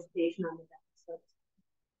 vegetation on the back. So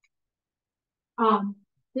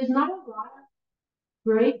there's not a lot of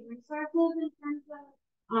great resources in terms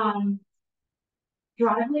of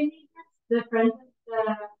driveway maintenance. The Friends of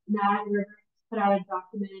the Mad River put out a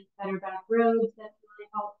document, Better Back Roads, that's really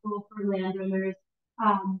helpful for landowners.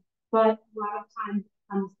 But a lot of times it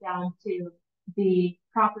comes down to the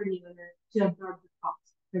property owner to absorb the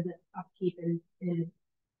cost for the upkeep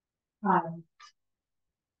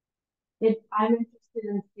I'm interested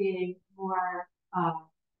in seeing more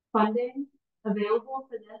funding available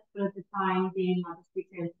for this, but at the time being, I'll just be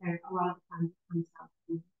transparent, a lot of times it comes down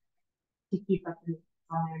to keep up the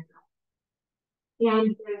on their job.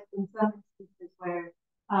 And there's been some instances where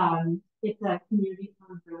it's a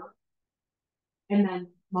community-owned road, and then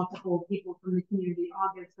multiple people from the community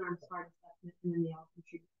all get storm smart assessment, and then they all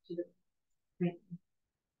contribute to the maintenance.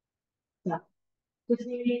 So just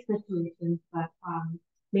unique situations, but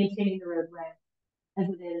maintaining the roadway as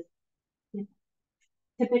it is.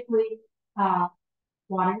 Typically,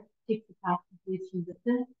 water takes the path of least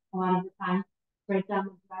resistance. A lot of the time, right down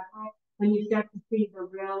the driveway. When you start to see the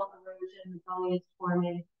real erosion, the gully is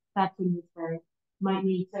forming, that's when you might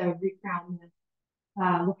need to recrown this,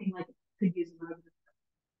 looking like it could use a road.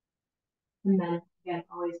 And then again,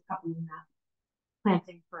 always coupling that,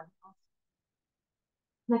 planting perennials.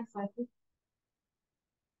 Next slide, please.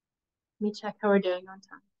 Let me check how we're doing on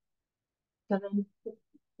time. 7,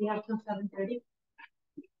 we have till 7:30.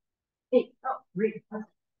 8. Oh, great.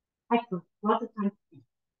 Excellent. Lots of time.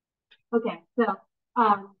 Okay, so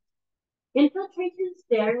infiltration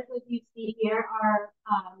stairs, as you see here, are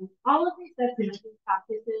all of these best management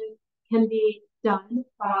practices can be done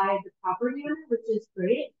by the property owner, which is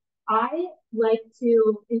great. I like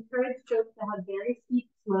to encourage folks to have very steep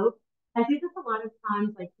slopes. I think that a lot of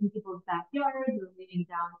times, like in people's backyards or leading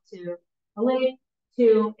down to a lake,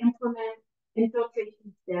 to implement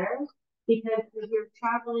infiltration stairs, because if you're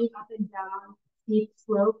traveling up and down steep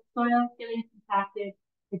slope, soil getting compacted.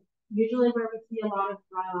 It's usually where we see a lot of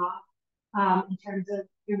runoff in terms of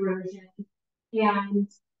erosion, and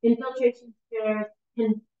infiltration stairs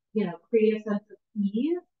can, create a sense of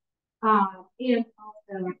ease, and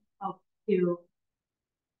also help to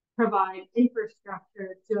provide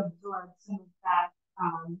infrastructure to absorb some of that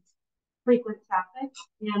frequent traffic,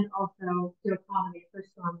 and also to accommodate for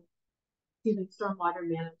stormwater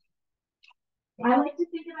management. I like to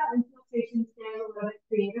think about infiltration stairs a little bit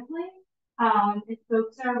creatively. If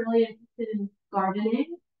folks are really interested in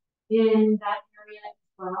gardening in that area as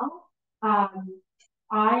well,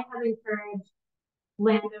 I have encouraged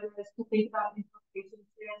landowners to think about infiltration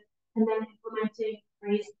stairs and then implementing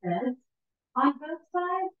raised beds on both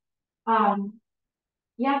sides.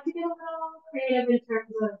 You have to get a little creative in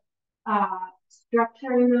terms of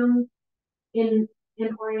structuring them in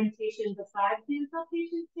orientation besides the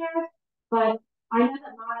infiltration stairs, but I know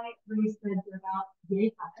that my raised beds are about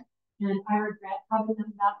yay high, and I regret having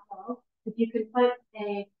them that low. If you could put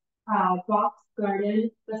a box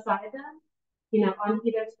garden beside them, on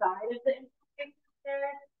either side of the infiltration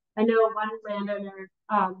stairs. I know one landowner,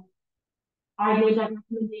 I made that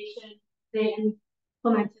recommendation. They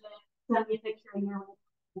implemented it, sent me a picture, and you're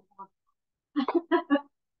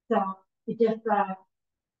so it just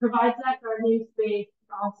provides that gardening space,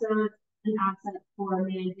 also an asset for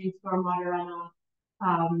managing stormwater runoff,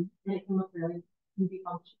 and it can look really can be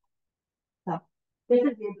functional. So this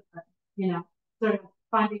is your department, you know, sort of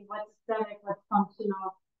finding what's aesthetic, what's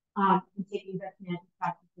functional, and taking best management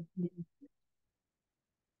practices.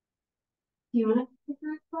 Do you want to take the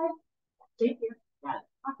next slide? Thank you. Yeah,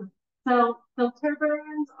 awesome. So filter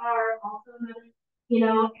burns are also another, you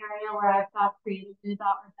know, area where I've thought creatively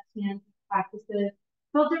about our best management practices.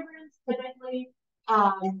 Filter burns typically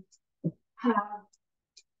have,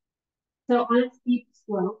 so on a steep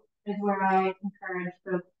slope is where I encourage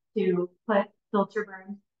folks to put filter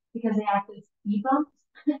burns because they act as speed bumps.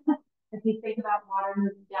 If you think about water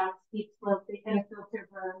moving down a steep slope, they hit a filter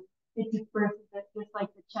burn, it disperses it just like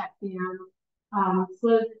the check dam,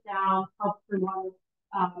 slows it down, helps the water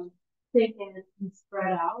sink in and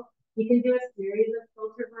spread out. You can do a series of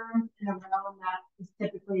filter burns in a row, and that is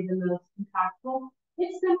typically the most impactful.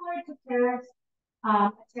 It's similar to a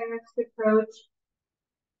terraced approach.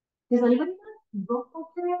 Does anybody know what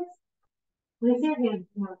people filter is? Raise your hand if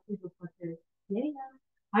you know what people filter is. Yeah.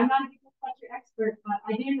 I'm not a people filter expert, but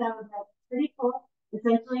I do know that it's pretty cool.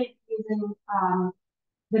 Essentially, it's using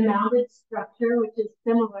the mounded structure, which is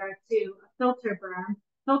similar to a filter burn.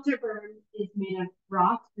 Filter burn is made of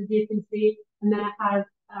rock, as you can see, and then it has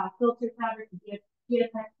filter fabric,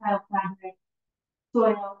 geotextile fabric,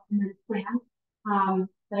 soil, and then plants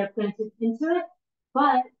that are planted into it.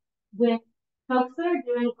 But with folks that are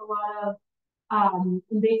doing a lot of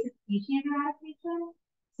invasive species eradication,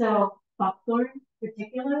 so buckthorn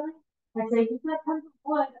particularly, I say you've got tons of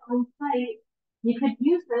wood on site. You could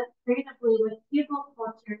use it creatively with bugle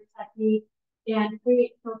culture technique and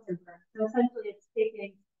create filter burn. So essentially it's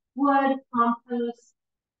taking wood, compost,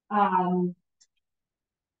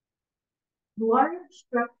 large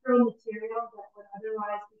structural material that would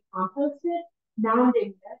otherwise be composted,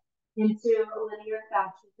 mounding it into a linear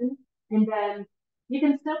fashion, and then you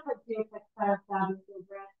can still put geotextile fabric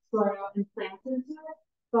over it, soil, and plants into it,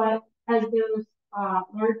 but as those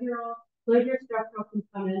larger structural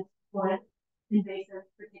components, wood, invasive,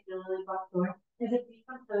 particularly buckthorn, as it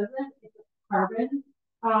decomposes, it's a carbon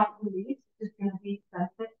release, which is going to be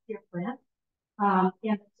benefit to your plant, and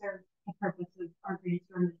it serves the purpose of our green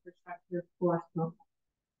storm infrastructure for smoke.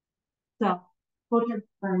 So, filter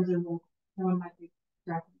burns are one of my big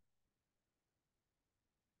strategies.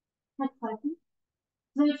 Next slide, please.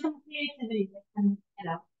 So there's some creativity that can, you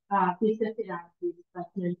know, be sifted out of these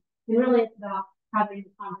assessments. And really it's about having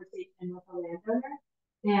a conversation with a landowner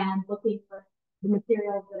and looking for the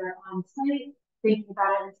materials that are on site, thinking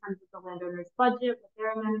about it in terms of the landowner's budget, what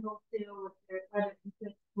they're amenable to, what their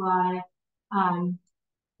input supply,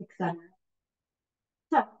 etc.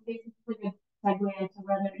 So basically a good segue into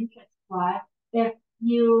where their interests lie. If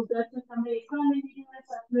you go to somebody's home and you do an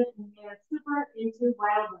assessment and they're super into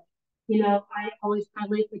wildlife, you know, I always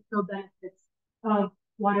highlight the co-benefits of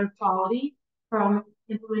water quality from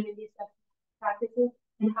implementing these practices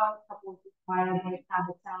and how it couples with wildlife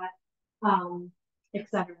habitat,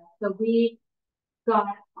 etc. So we got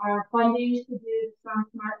our funding to do the Storm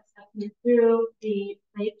Smart assessment through the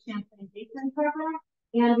Lake Champlain Basin program,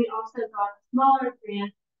 and we also got a smaller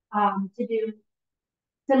grant to do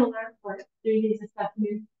similar work through these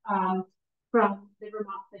assessments from the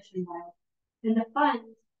Vermont Fish and Wildlife. And the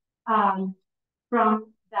funds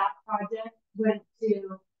from that project went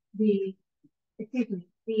to the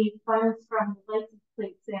funds from the license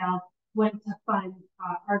plate sale went to fund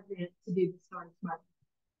our grant to do the Storm Smart.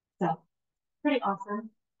 So pretty awesome.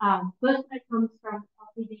 Most of it comes from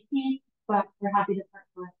LCDP, but we're happy to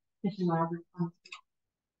partner with Fish and Wildlife on this.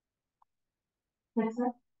 Next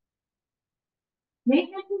slide.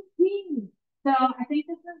 Maintenance is key. So I think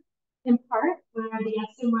this is in part where the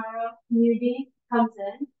SMRO community comes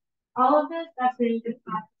in. All of this, that's really good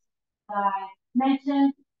practice I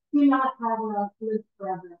mentioned, do not have a live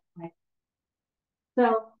forever. Right?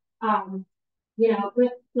 So, you know,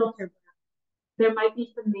 with filter burn, there might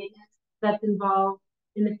be some maintenance that's involved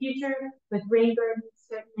in the future with rain gardens.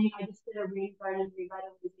 Certainly, I just did a rain garden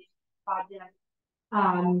revitalization project.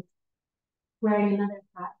 Wearing another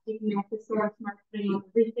hat, taking off the Storm Smart, putting on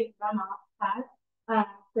the roofing runoff hat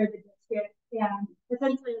for the district, and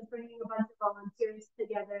essentially bringing a bunch of volunteers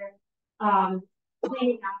together,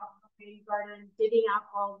 cleaning out the rain garden, digging out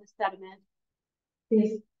all of the sediment.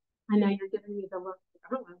 These, I know you're giving me the look.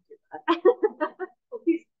 I don't want to do that.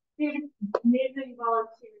 these amazing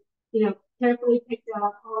volunteers, you know, carefully picked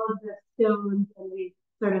out all of the stones, and we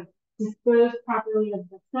sort of disposed properly of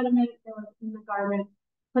the sediment that was in the garden.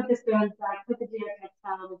 Put the stones back, put the geotextile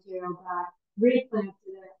material back, replanted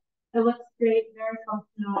it. It looks great, very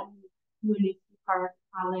functional in Winooski Park,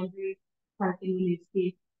 Landry Park in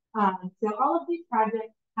Winooski. So all of these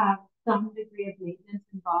projects have some degree of maintenance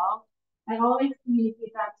involved. I always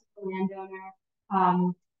communicate that to the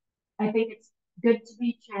landowner. I think it's good to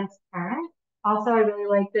be transparent. Also, I really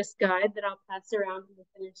like this guide that I'll pass around when I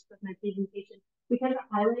finish with my presentation because it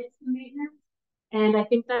highlights the maintenance. And I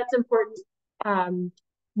think that's important,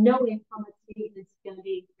 knowing how much maintenance is going to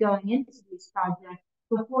be going into these projects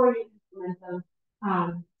before you implement them.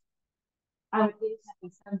 I would hate to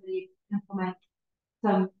have somebody implement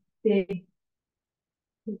some big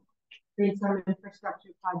brainstorm infrastructure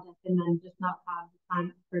project and then just not have the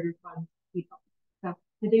time for the funds people. So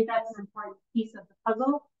I think that's an important piece of the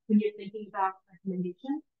puzzle when you're thinking about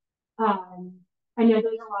recommendations. I know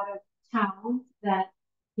there's a lot of towns that,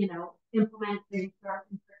 implement their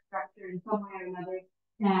infrastructure in some way or another,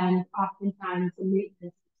 and oftentimes the maintenance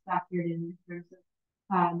is factored in terms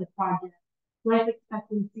of the project life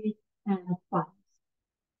expectancy and funds.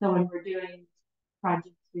 So when we're doing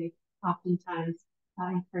projects, we oftentimes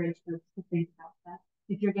encourage folks to think about that.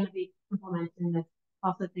 If you're going to be implementing this,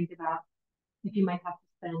 also think about if you might have to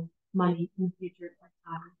spend money in the future or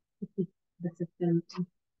time to keep the system.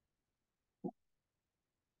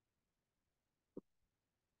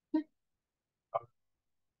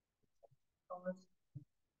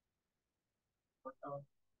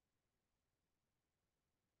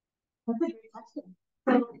 That's a great question.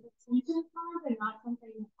 So extension ponds are not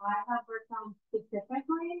something I have worked on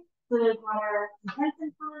specifically. So there's water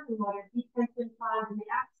retention ponds and water detention ponds, and they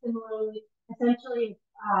act similarly. Essentially,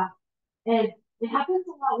 it happens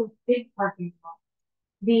a lot with big parking lots.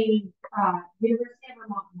 The University of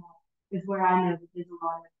Vermont Mall is where I know that there's a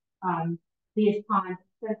lot of these ponds.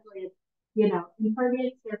 Essentially, it's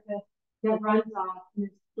impervious surface that runs off and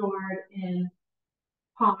is stored in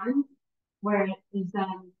ponds where it is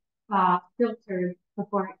then filtered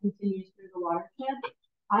before it continues through the watershed.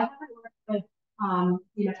 I haven't worked with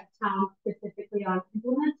a town specifically on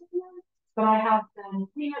implementing them, but I have done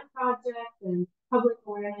cleanup projects and public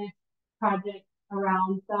awareness projects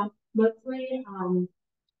around them, mostly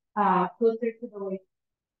closer to the lake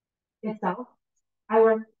itself. I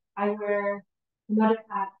wear another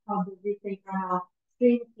hat called the Rethink Runoff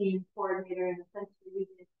Stream Team Coordinator, and essentially we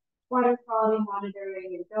did water quality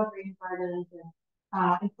monitoring and build rain gardens and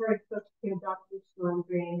encourage folks to adopt these storm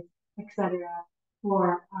drains, etc.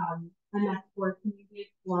 for enough work communities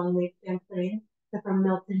along Lake Champlain, so from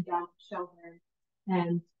Milton down to Shelburne.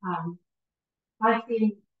 And I've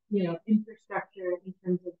seen, infrastructure in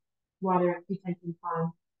terms of water detention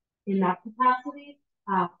ponds in that capacity,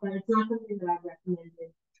 but it's not something that I've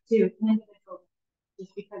recommended to individuals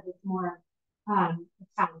just because it's more a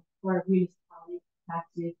town or a municipality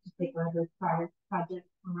capacity to take one of those projects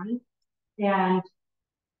on. And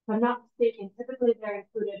if I'm not mistaken, typically they're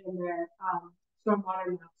included in their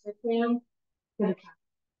stormwater master plan for the town.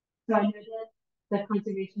 So I know that the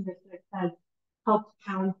conservation district has helped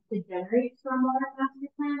towns to generate stormwater master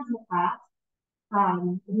plans in the past.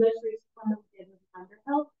 The most recent one that we did was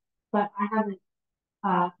Underhill, but I haven't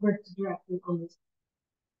worked directly on this.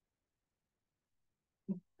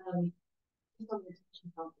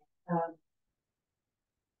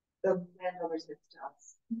 The landowners next to us,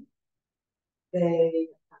 they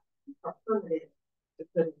are permitted to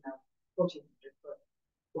put in a 1,400-foot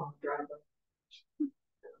long driveway.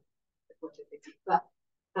 But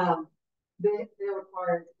they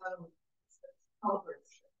require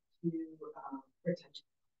culverts to retention.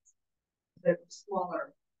 They're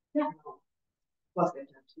smaller, plus they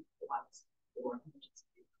have two lots for emergency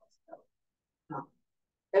vehicles. So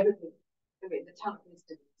everything, the town needs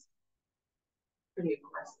to be pretty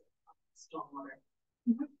aggressive on stormwater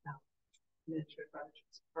management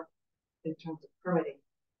in terms of permitting.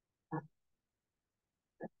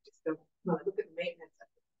 Just when I look at the maintenance of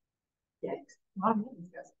it, yikes, a lot of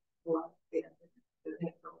maintenance guys, a lot of data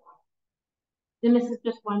for a while. And this is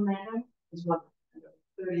just one random? It's one,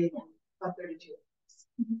 30, about 32.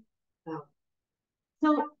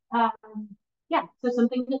 So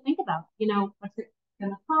something to think about, what's it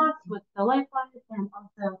going to cost, what's the lifeline, and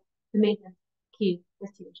also the maintenance key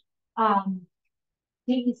is huge.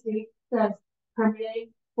 DEC does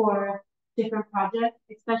permitting for different projects,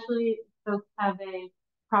 especially if folks have a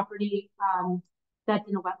property that's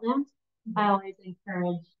in a wetland. I always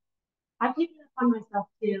encourage, I've taken it upon myself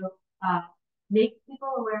to make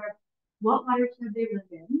people aware of what watershed they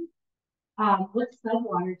live in, what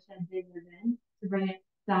sub-watershed they live in, to bring it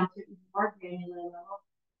down to even more granular level.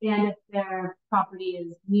 And if their property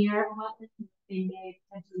is near a wetland, they may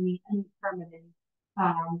potentially need any permitting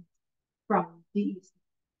from DEC.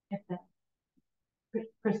 if the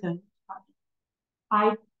person project.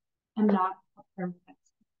 I am not a permit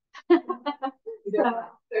expert. So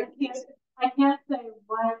I can't say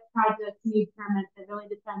what projects need permits. It really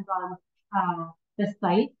depends on the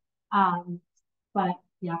site. But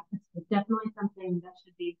yeah, it's definitely something that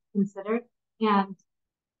should be considered. And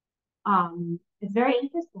it's very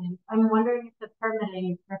interesting. I'm wondering if the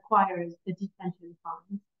permitting requires the detention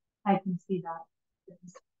ponds. I can see that.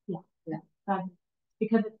 Yeah.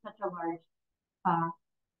 Because it's such a large,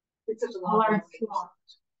 It's such a large long swamp.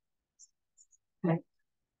 Okay.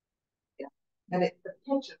 Yeah, and the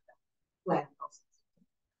pitch of that land also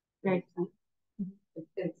Very expensive.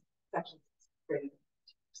 it's sections greater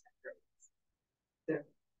than 50% grade.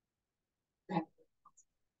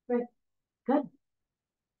 Great. Good.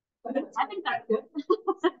 I think that's good.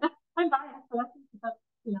 I'm biased, so I think that,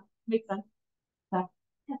 makes sense. So,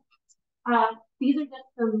 these are just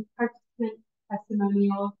some participant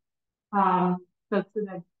testimonials, folks that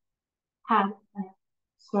have had a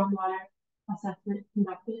stormwater assessment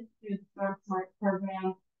conducted through the Stormwater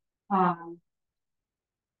program.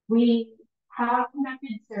 We have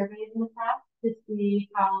conducted surveys in the past to see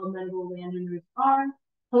how amenable landowners are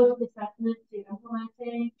post-assessment to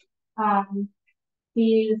implementing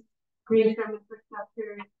these green farm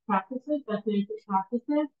infrastructure practices, best management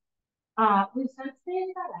practices. We've since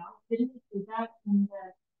phased that out. Didn't we do that in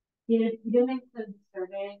the beginning of the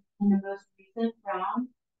survey in the most recent round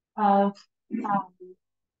of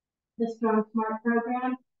the Storm Smart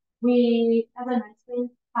program? We, as I mentioned,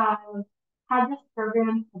 have had this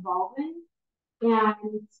program evolving,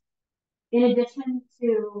 and in addition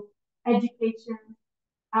to education,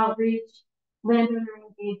 outreach, landowner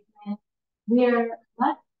engagement, we are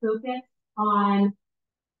less focused on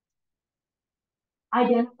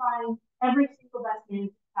identifying every single best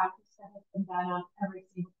management practice that has been done on every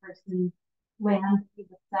single person's land we've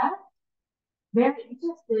assessed. Very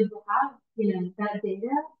interested to have, that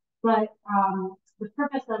data, but the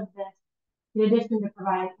purpose of this, in addition to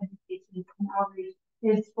provide education and outreach,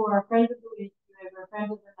 is for Friends of the Winooski River,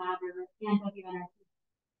 Friends of the Mad River, and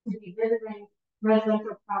WNRC to be visiting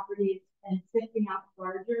residential properties and sifting out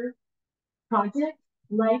larger projects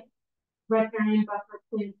like riparian buffer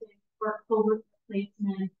planting or culvert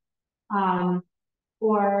replacement,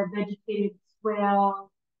 or vegetated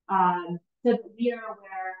swale, so that we are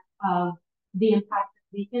aware of the impact that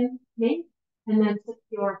we can make, and then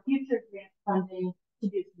secure future grant funding to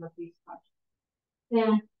do some of these projects.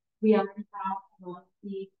 And we already have a lot of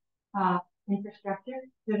the infrastructure,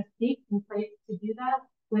 so to speak, in place to do that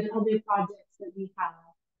with other projects that we have.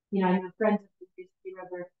 I know Friends of the Winooski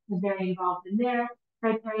River is very involved in their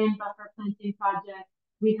riparian buffer planting project.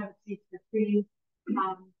 We have a Trees for Trees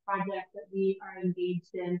project that we are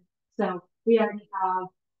engaged in. So we already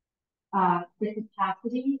have the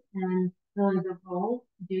capacity and really the role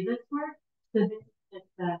to do this work. So this is just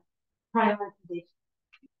the prioritization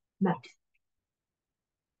method.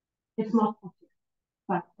 It's multiple tiers,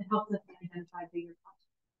 but it helps us identify bigger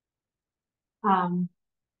projects.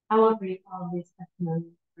 I won't read all of these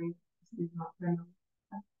testimonials for you. This is not for a moment.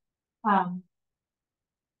 I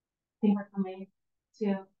think we're coming to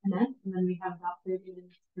an end, and then we have about 30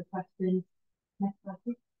 minutes for questions. Next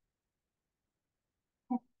question.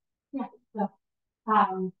 Okay. Yeah, so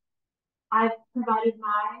I've provided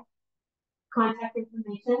my contact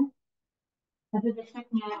information as a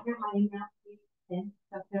district manager. My email is,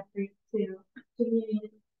 so feel free to me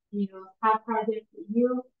if you have projects that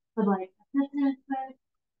you would like assistance with.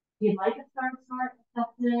 If you'd like a Smart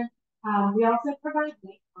assessment, we also provide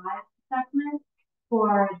Lake Live assessments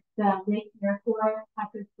for the Lake Iroquois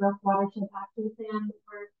Watershed Action Plan that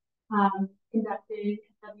we're conducting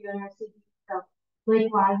at WNRC. So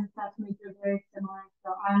Lake Live assessments are very similar.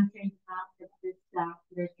 So I'm trained in that with this staff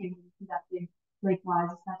that are trained in conducting Lake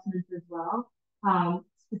Live assessments as well.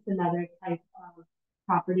 It's just another type of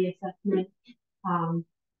property assessment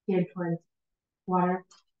geared towards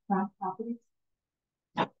waterfront properties.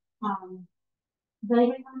 Does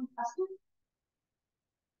anybody have any questions?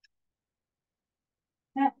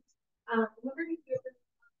 Yeah. What are you doing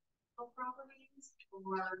properties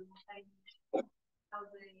or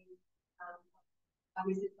housing?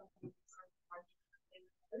 Obviously, something sort of hard to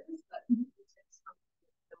others, but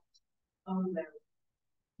own their.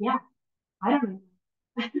 Yeah, I don't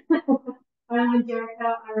know. I'm in Jericho.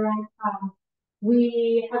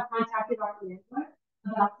 We have contacted our landlord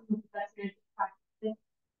about some of the best management practices.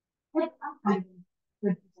 I'm kind of in a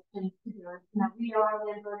good position to do it. We are our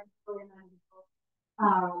landlord, it's fully manageable.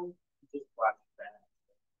 Just watch that.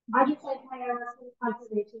 I just like my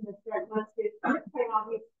conservation district wants to pay all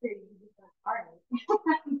these trees. All right.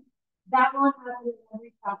 That won't happen in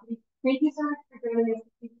every property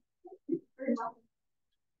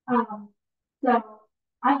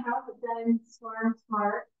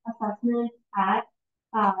assessment at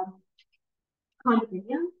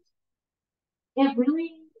condominiums, it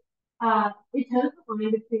really it toes the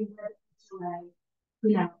line between where the HOA,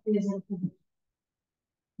 is in a position to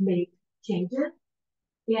make changes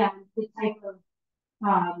and the type of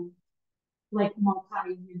like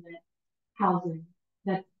multi-unit housing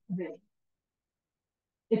that's available.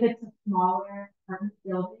 If it's a smaller apartment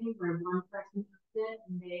building where one person owns it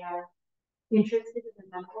and they are interested in the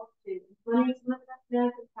amenable to implementing some of the best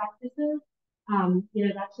management practices,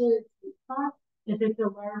 that's really the sweet spot. If it's a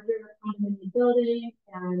larger condominium building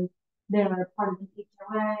and they're part of the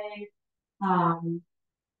HOA,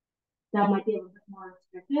 that might be a little bit more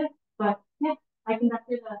restrictive. But yeah, I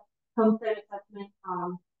conducted a home site assessment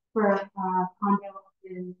for a condo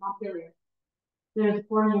in Montpelier. There's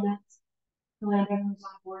 4 units. The landowner was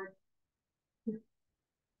on board.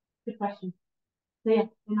 Good question. So yeah,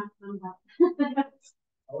 I'm not done that.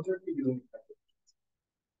 I wonder if you do any type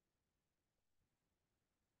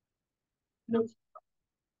of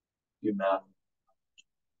do math.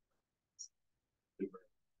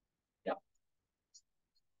 Yeah.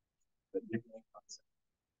 But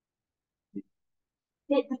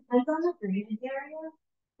it depends on the drainage area.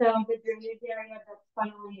 So the drainage area that's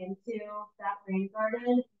funneling into that rain garden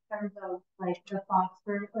in terms of like the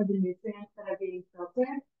phosphorus or the nutrients that are being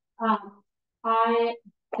filtered. I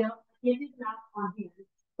can't do the math on here,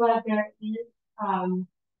 but there is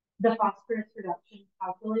the phosphorus reduction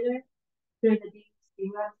calculator through the DEC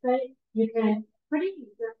website. You can pretty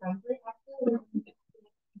user friendly actually.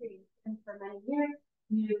 For many years,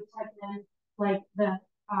 you type in like the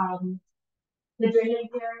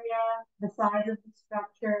drainage area, the size of the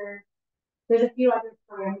structure. There's a few other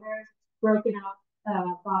parameters broken out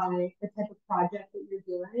by the type of project that you're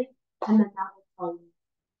doing, and then that will tell you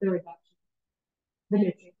the reduction, the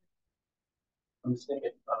nutrients. I'm just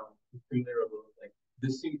thinking, between there a little, like,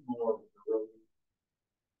 this seems more really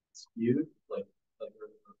skewed, like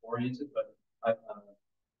oriented, but a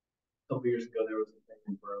couple years ago there was a thing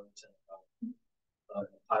in Burlington about a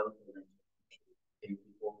pilot program to pay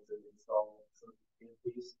people to install some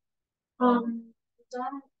PMPs. Is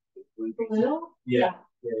that blue? Yeah.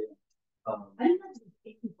 I didn't know to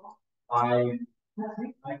pay people. I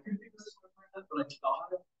could think of something like that, but I thought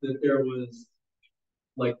that there was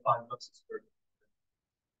like $5 a square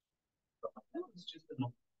foot. That was just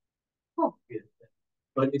enough. Oh.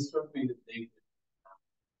 But it struck me that they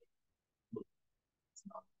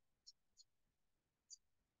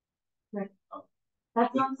right.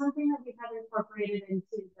 That's not something that we have incorporated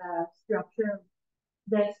into the structure of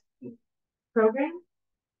this program.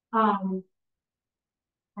 I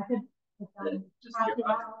could just hash it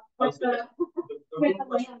out.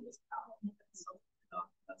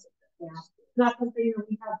 Yeah, it's not something that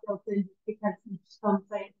we have built in because each home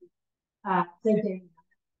site is so dynamic.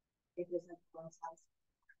 It isn't one size.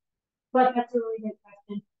 But that's a really good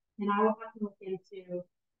question, and I will have to look into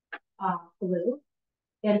blue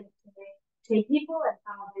and take people and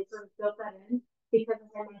how they sort of built that in, because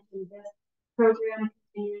as I mentioned, this program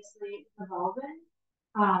continuously evolving.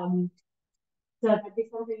 So that'd be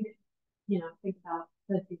something to think about.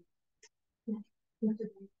 Yeah.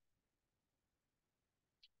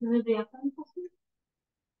 Anybody else have any questions?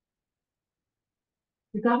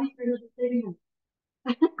 You got me through the 30 minutes.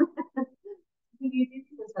 You do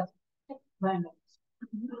this as plans.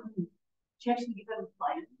 Check to give them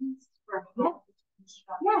plans for how to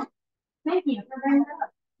construct. Yeah. Thank you for bringing that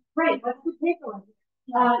up. Right. What's the takeaway?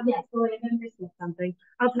 Yes, so I understand something.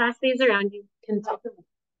 I'll pass these around. You can take them.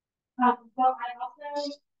 So I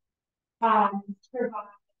also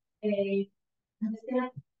provide I'm just gonna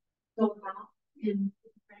go out in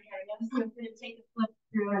different areas. So I'm gonna take a flip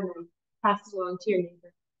through and then pass it along to your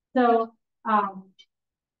neighbor. So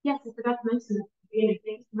yes, I forgot to mention this.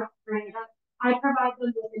 Thanks for bringing it up. I provide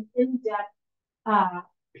them with an in-depth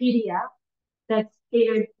PDF that's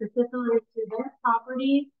catered specifically to their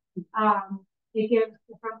property. It gives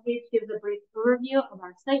the front page gives a brief overview of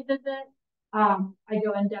our site visit. I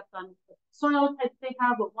go in depth on the soil types they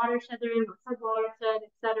have, what watershed they're in, what subwatershed,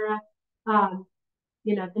 etc.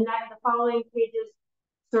 The following pages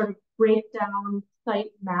sort of break down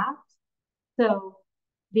site maps. So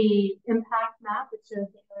the impact map, which shows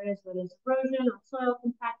the areas where there's erosion or soil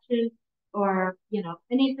compaction, or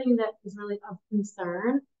anything that is really of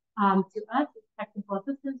concern to us as technical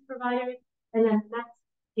assistance providers. And then the next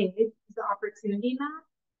page is the opportunity map,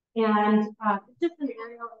 and it's just an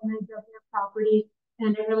aerial image of your property,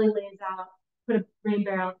 and it really lays out, put a rain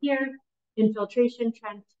barrel here, infiltration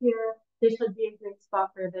trench here. This would be a great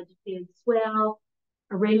spot for a vegetated swale.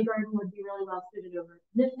 A rain garden would be really well suited over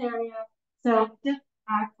in this area. So just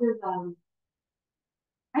acts as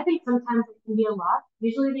I think sometimes it can be a lot.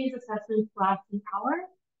 Usually these assessments last an hour,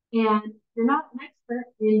 and if you're not an expert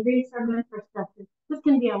in brainstorm infrastructure, this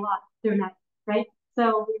can be a lot through night, right?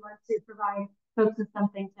 So we want to provide folks with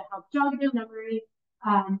something to help jog their memory.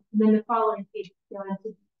 And then the following pages go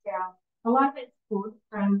into detail. A lot of it's pulled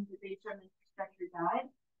from the brainstorm infrastructure guide.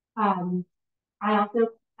 I also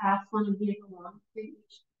pass one of these along to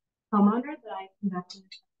each homeowner that I conduct an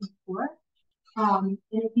assessment for.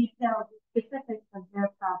 In detail the specifics of their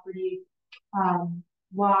property,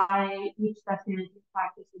 why each best management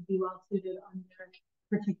practice would be well suited on their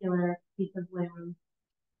particular piece of land,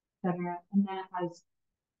 etc. And that has,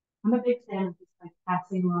 I'm a big fan of just like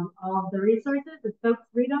passing along all of the resources. If folks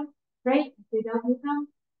read them, great. If they don't read them,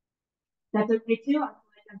 that's okay too. I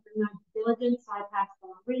feel like I'm doing my due diligence, so I pass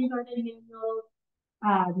along rain garden manuals,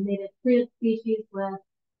 native plant species list,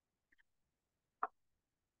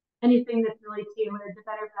 anything that's really tailored, the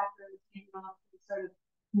better background manual to sort of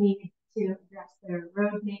need to address their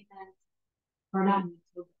road maintenance, or not need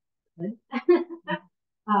to, but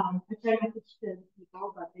I try not to show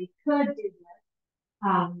people, but they could do this.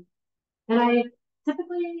 And I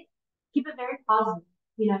typically keep it very positive.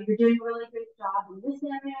 You know, you're doing a really great job in this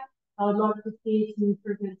area. I would love to see some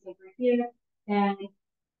improvements over here. And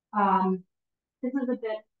this is a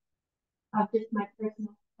bit of just my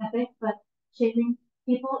personal ethic, but shaming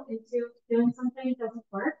people into doing something doesn't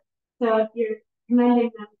work. So if you're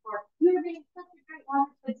commending them for you're being such a great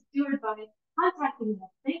watershed steward by contacting us,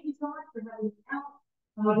 thank you so much for having me out.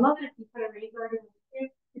 I would love it if you put a rain garden over here.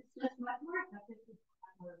 It's just much more effective.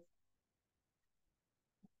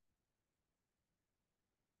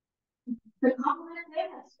 The compliment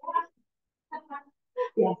damage.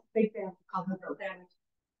 Yes, big fan of compliment damage.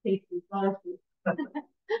 Tasty, largely.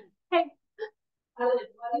 Hey, What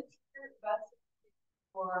is your best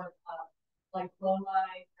for like low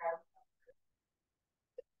line ground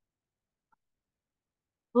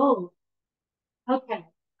oh, okay.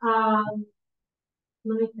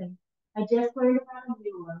 Let me think. I just learned about a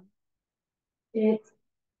new one. It's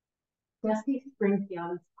Dusty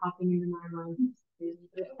Springfield is popping into my mind.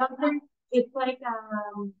 It's something. It's like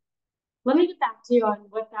let me get back to you on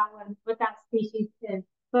what that species is.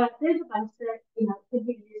 But there's a bunch that could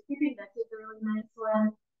be used. Creeping Dutch is a really nice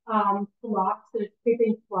one. Phlox, there's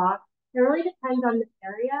creeping phlox. It really depends on the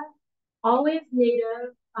area. Always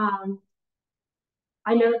native.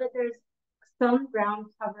 I know that there's some ground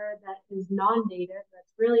cover that is non-native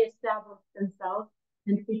that's really established themselves,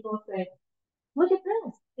 and people say, "Look at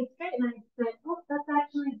this, it's great." And I say, "Oh, that's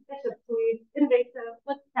actually bishop's weed, invasive.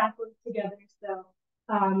 Let's tackle it together."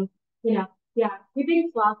 So, yeah,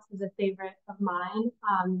 creeping phlox is a favorite of mine.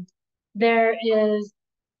 There is,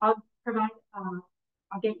 I'll provide,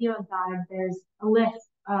 I'll get you a guide. There's a list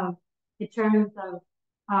of, in terms of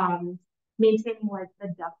maintaining like the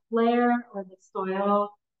depth layer or the soil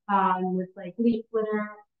with like leaf litter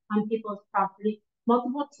on people's property,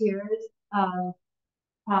 multiple tiers of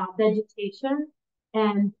vegetation.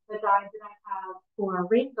 And the guide that I have for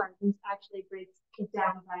rain gardens actually breaks it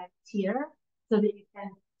down by tier so that you can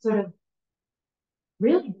sort of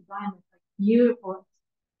really design this like beautiful,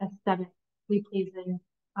 aesthetically pleasing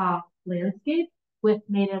landscape with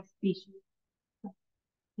native species. So,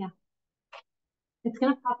 yeah, it's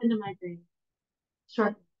gonna pop into my brain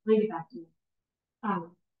shortly. Let me get back to you.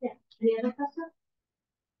 Yeah. Any other questions?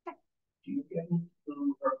 Do you get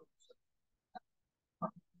into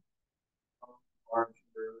larger?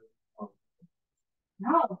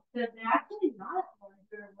 No, they're actually not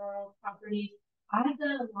larger rural properties. I've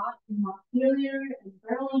done a lot in Montpelier and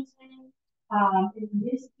Burlington, in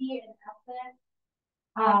Winooski and Essex.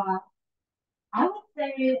 I would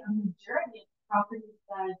say a majority of the properties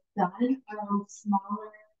that I've done are on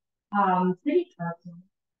smaller city parcels.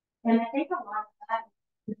 And I think a lot of that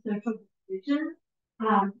is social distribution.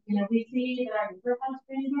 We see that our neighborhood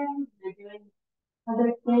changing, they're doing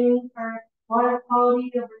other things for water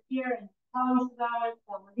quality over here and tell us about it.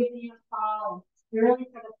 So we're giving you a call, and it really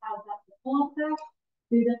sort of has that ripple effect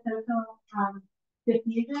through the social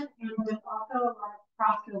diffusion. And there's also a lot of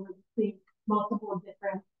crossover between multiple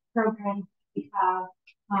different programs we have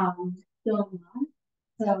going on.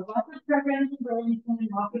 So lots of programs in Burlington and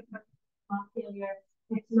lots of programs in Montpelier.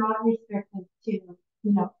 It's not restricted to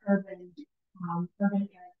urban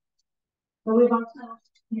areas. But we've also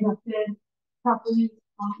been properties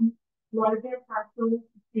on larger parcels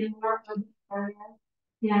in more urban areas,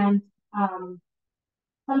 and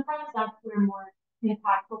sometimes that's where more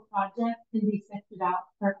impactful projects can be sifted out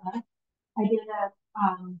for us. I did a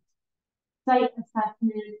site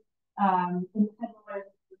assessment in the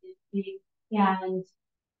headwaters of the and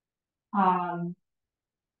I'm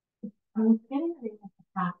forgetting the name of the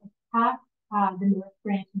town. the North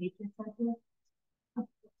Branch Nature Center.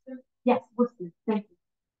 Yes, Worcester, thank you.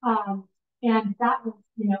 And that was,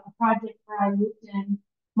 a project where I looped in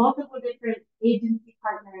multiple different agency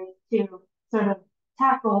partners to sort of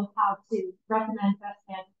tackle how to recommend best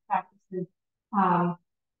management practices.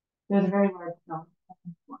 There's a very large one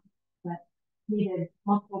that needed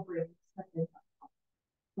multiple brings.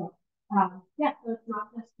 So, yeah, so it's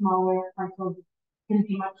not just smaller parcels, it can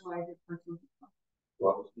be much larger parcels as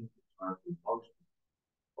well.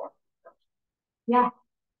 Yeah.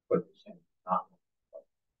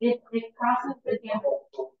 It crosses the gamut.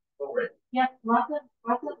 Yeah, lots of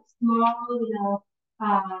small,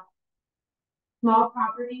 small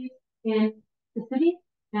properties in the city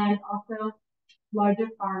and also larger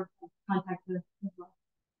farms contact us as well.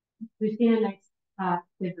 We've seen a nice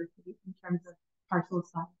diversity in terms of parcel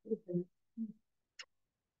sizes. And,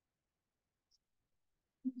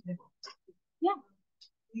 yeah.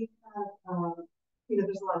 We have,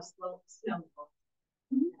 there's a lot of snow involved.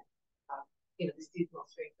 The seasonal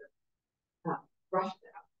strength of brush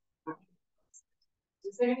down.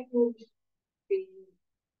 Is there anything we should be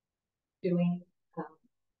doing to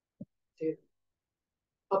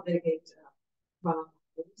help mitigate runoff?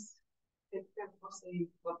 It's mostly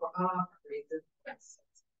what we're on operated.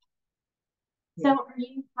 So are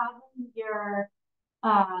you having your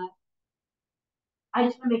I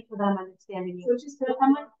just want to make sure that I'm understanding you. So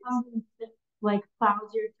someone comes and like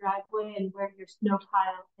plows your driveway and where your snow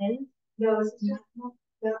pile is? No, it's just not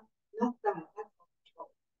that. That's all control.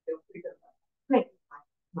 Feel pretty good about that. Great.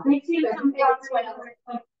 We've seen some like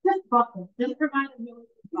just buffer. Just provide a really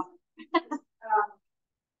good buffer.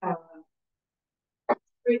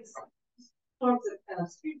 Storms of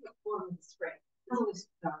street form in the spring. It's always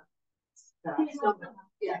snowmelt.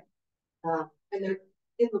 Yeah. And they're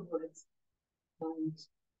in the woods. And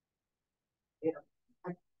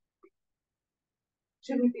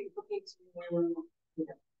should we be looking to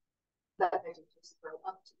that vegetation grow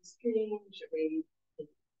up to the stream? Should we be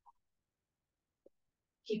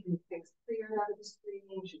keeping things clear out of the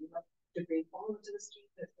stream? Should we let debris fall into the stream?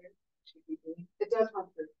 Should we be doing? It does run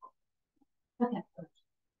through. Okay.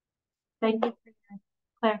 Thank you for your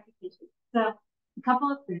clarification. So a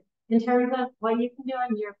couple of things in terms of what you can do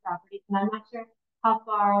on your property, and I'm not sure how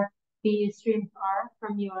far these streams are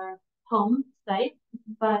from your home site,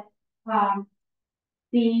 but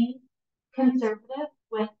be conservative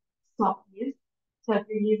with salt use. So if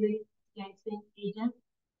you're using de-icing agent,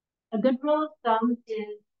 a good rule of thumb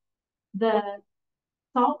is the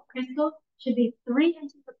salt crystals should be 3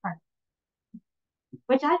 inches apart,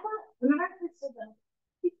 which I thought, remember I said that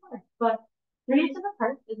before, but 3 inches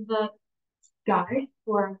apart is the guide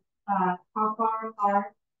for how far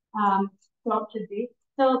our salt should be.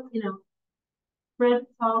 So, spread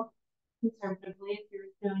salt conservatively if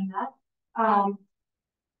you're doing that.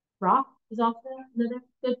 Rock is also another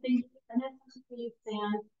good thing. And then we use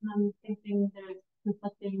sand, and I'm thinking there's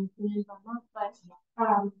conflicting opinions on that. But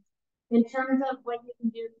in terms of what you can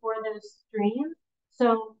do for those streams,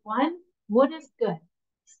 so one, wood is good.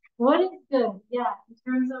 Wood is good, yeah, in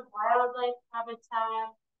terms of wildlife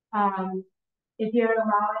habitat. If you're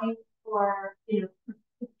allowing for, if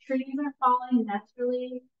trees are falling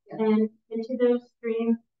naturally and into those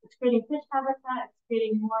streams, it's creating fish habitat, it's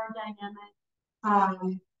creating more dynamic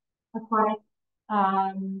aquatic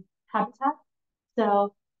habitat.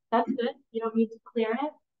 So that's good. You don't need to clear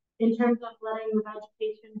it. In terms of letting the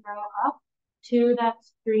vegetation grow up to that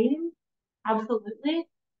stream, absolutely.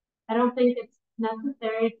 I don't think it's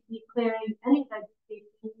necessary to be clearing any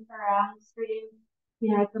vegetation around the stream.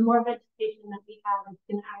 The more vegetation that we have, it's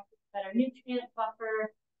going to act as a better nutrient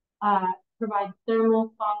buffer, provide thermal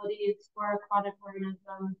qualities for aquatic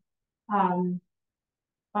organisms,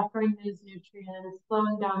 buffering those nutrients,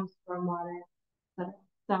 slowing down stormwater, etc.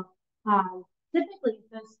 So typically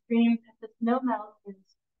the stream, if the snow melt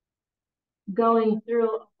is going through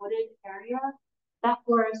a wooded area, that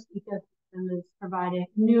forest ecosystem is providing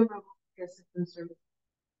numerous ecosystem services.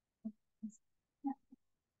 Yeah.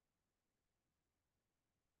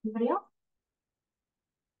 Anybody else?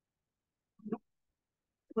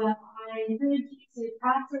 Well, I encourage you to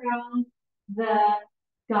pass around the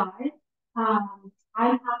guide. I'm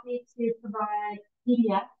happy to provide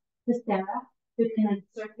PDF to Sarah, who can then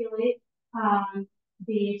circulate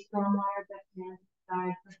the stormwater best management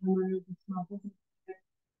guide for homeowners and small businesses.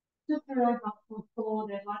 Just a really helpful tool.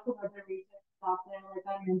 There's lots of other resources out there, like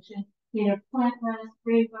I mentioned, plant list,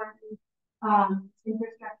 rain garden,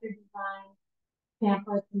 infrastructure design,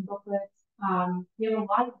 pamphlets and booklets. We have a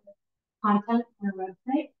lot of content on our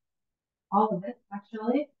website, all of it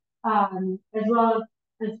actually, as well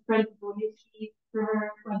as Winooski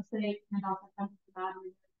River website and also come to that.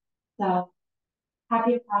 So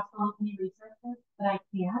happy to pass on any resources that I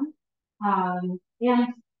can. And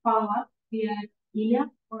follow up via email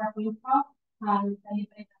or a phone call. If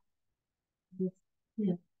anybody just, you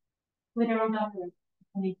know, later on down the road,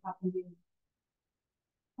 any talk and do.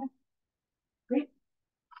 Okay. Great.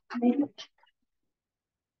 Thank you.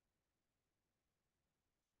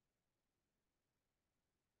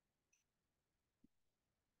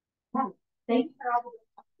 Thank you for all the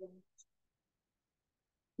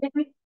questions.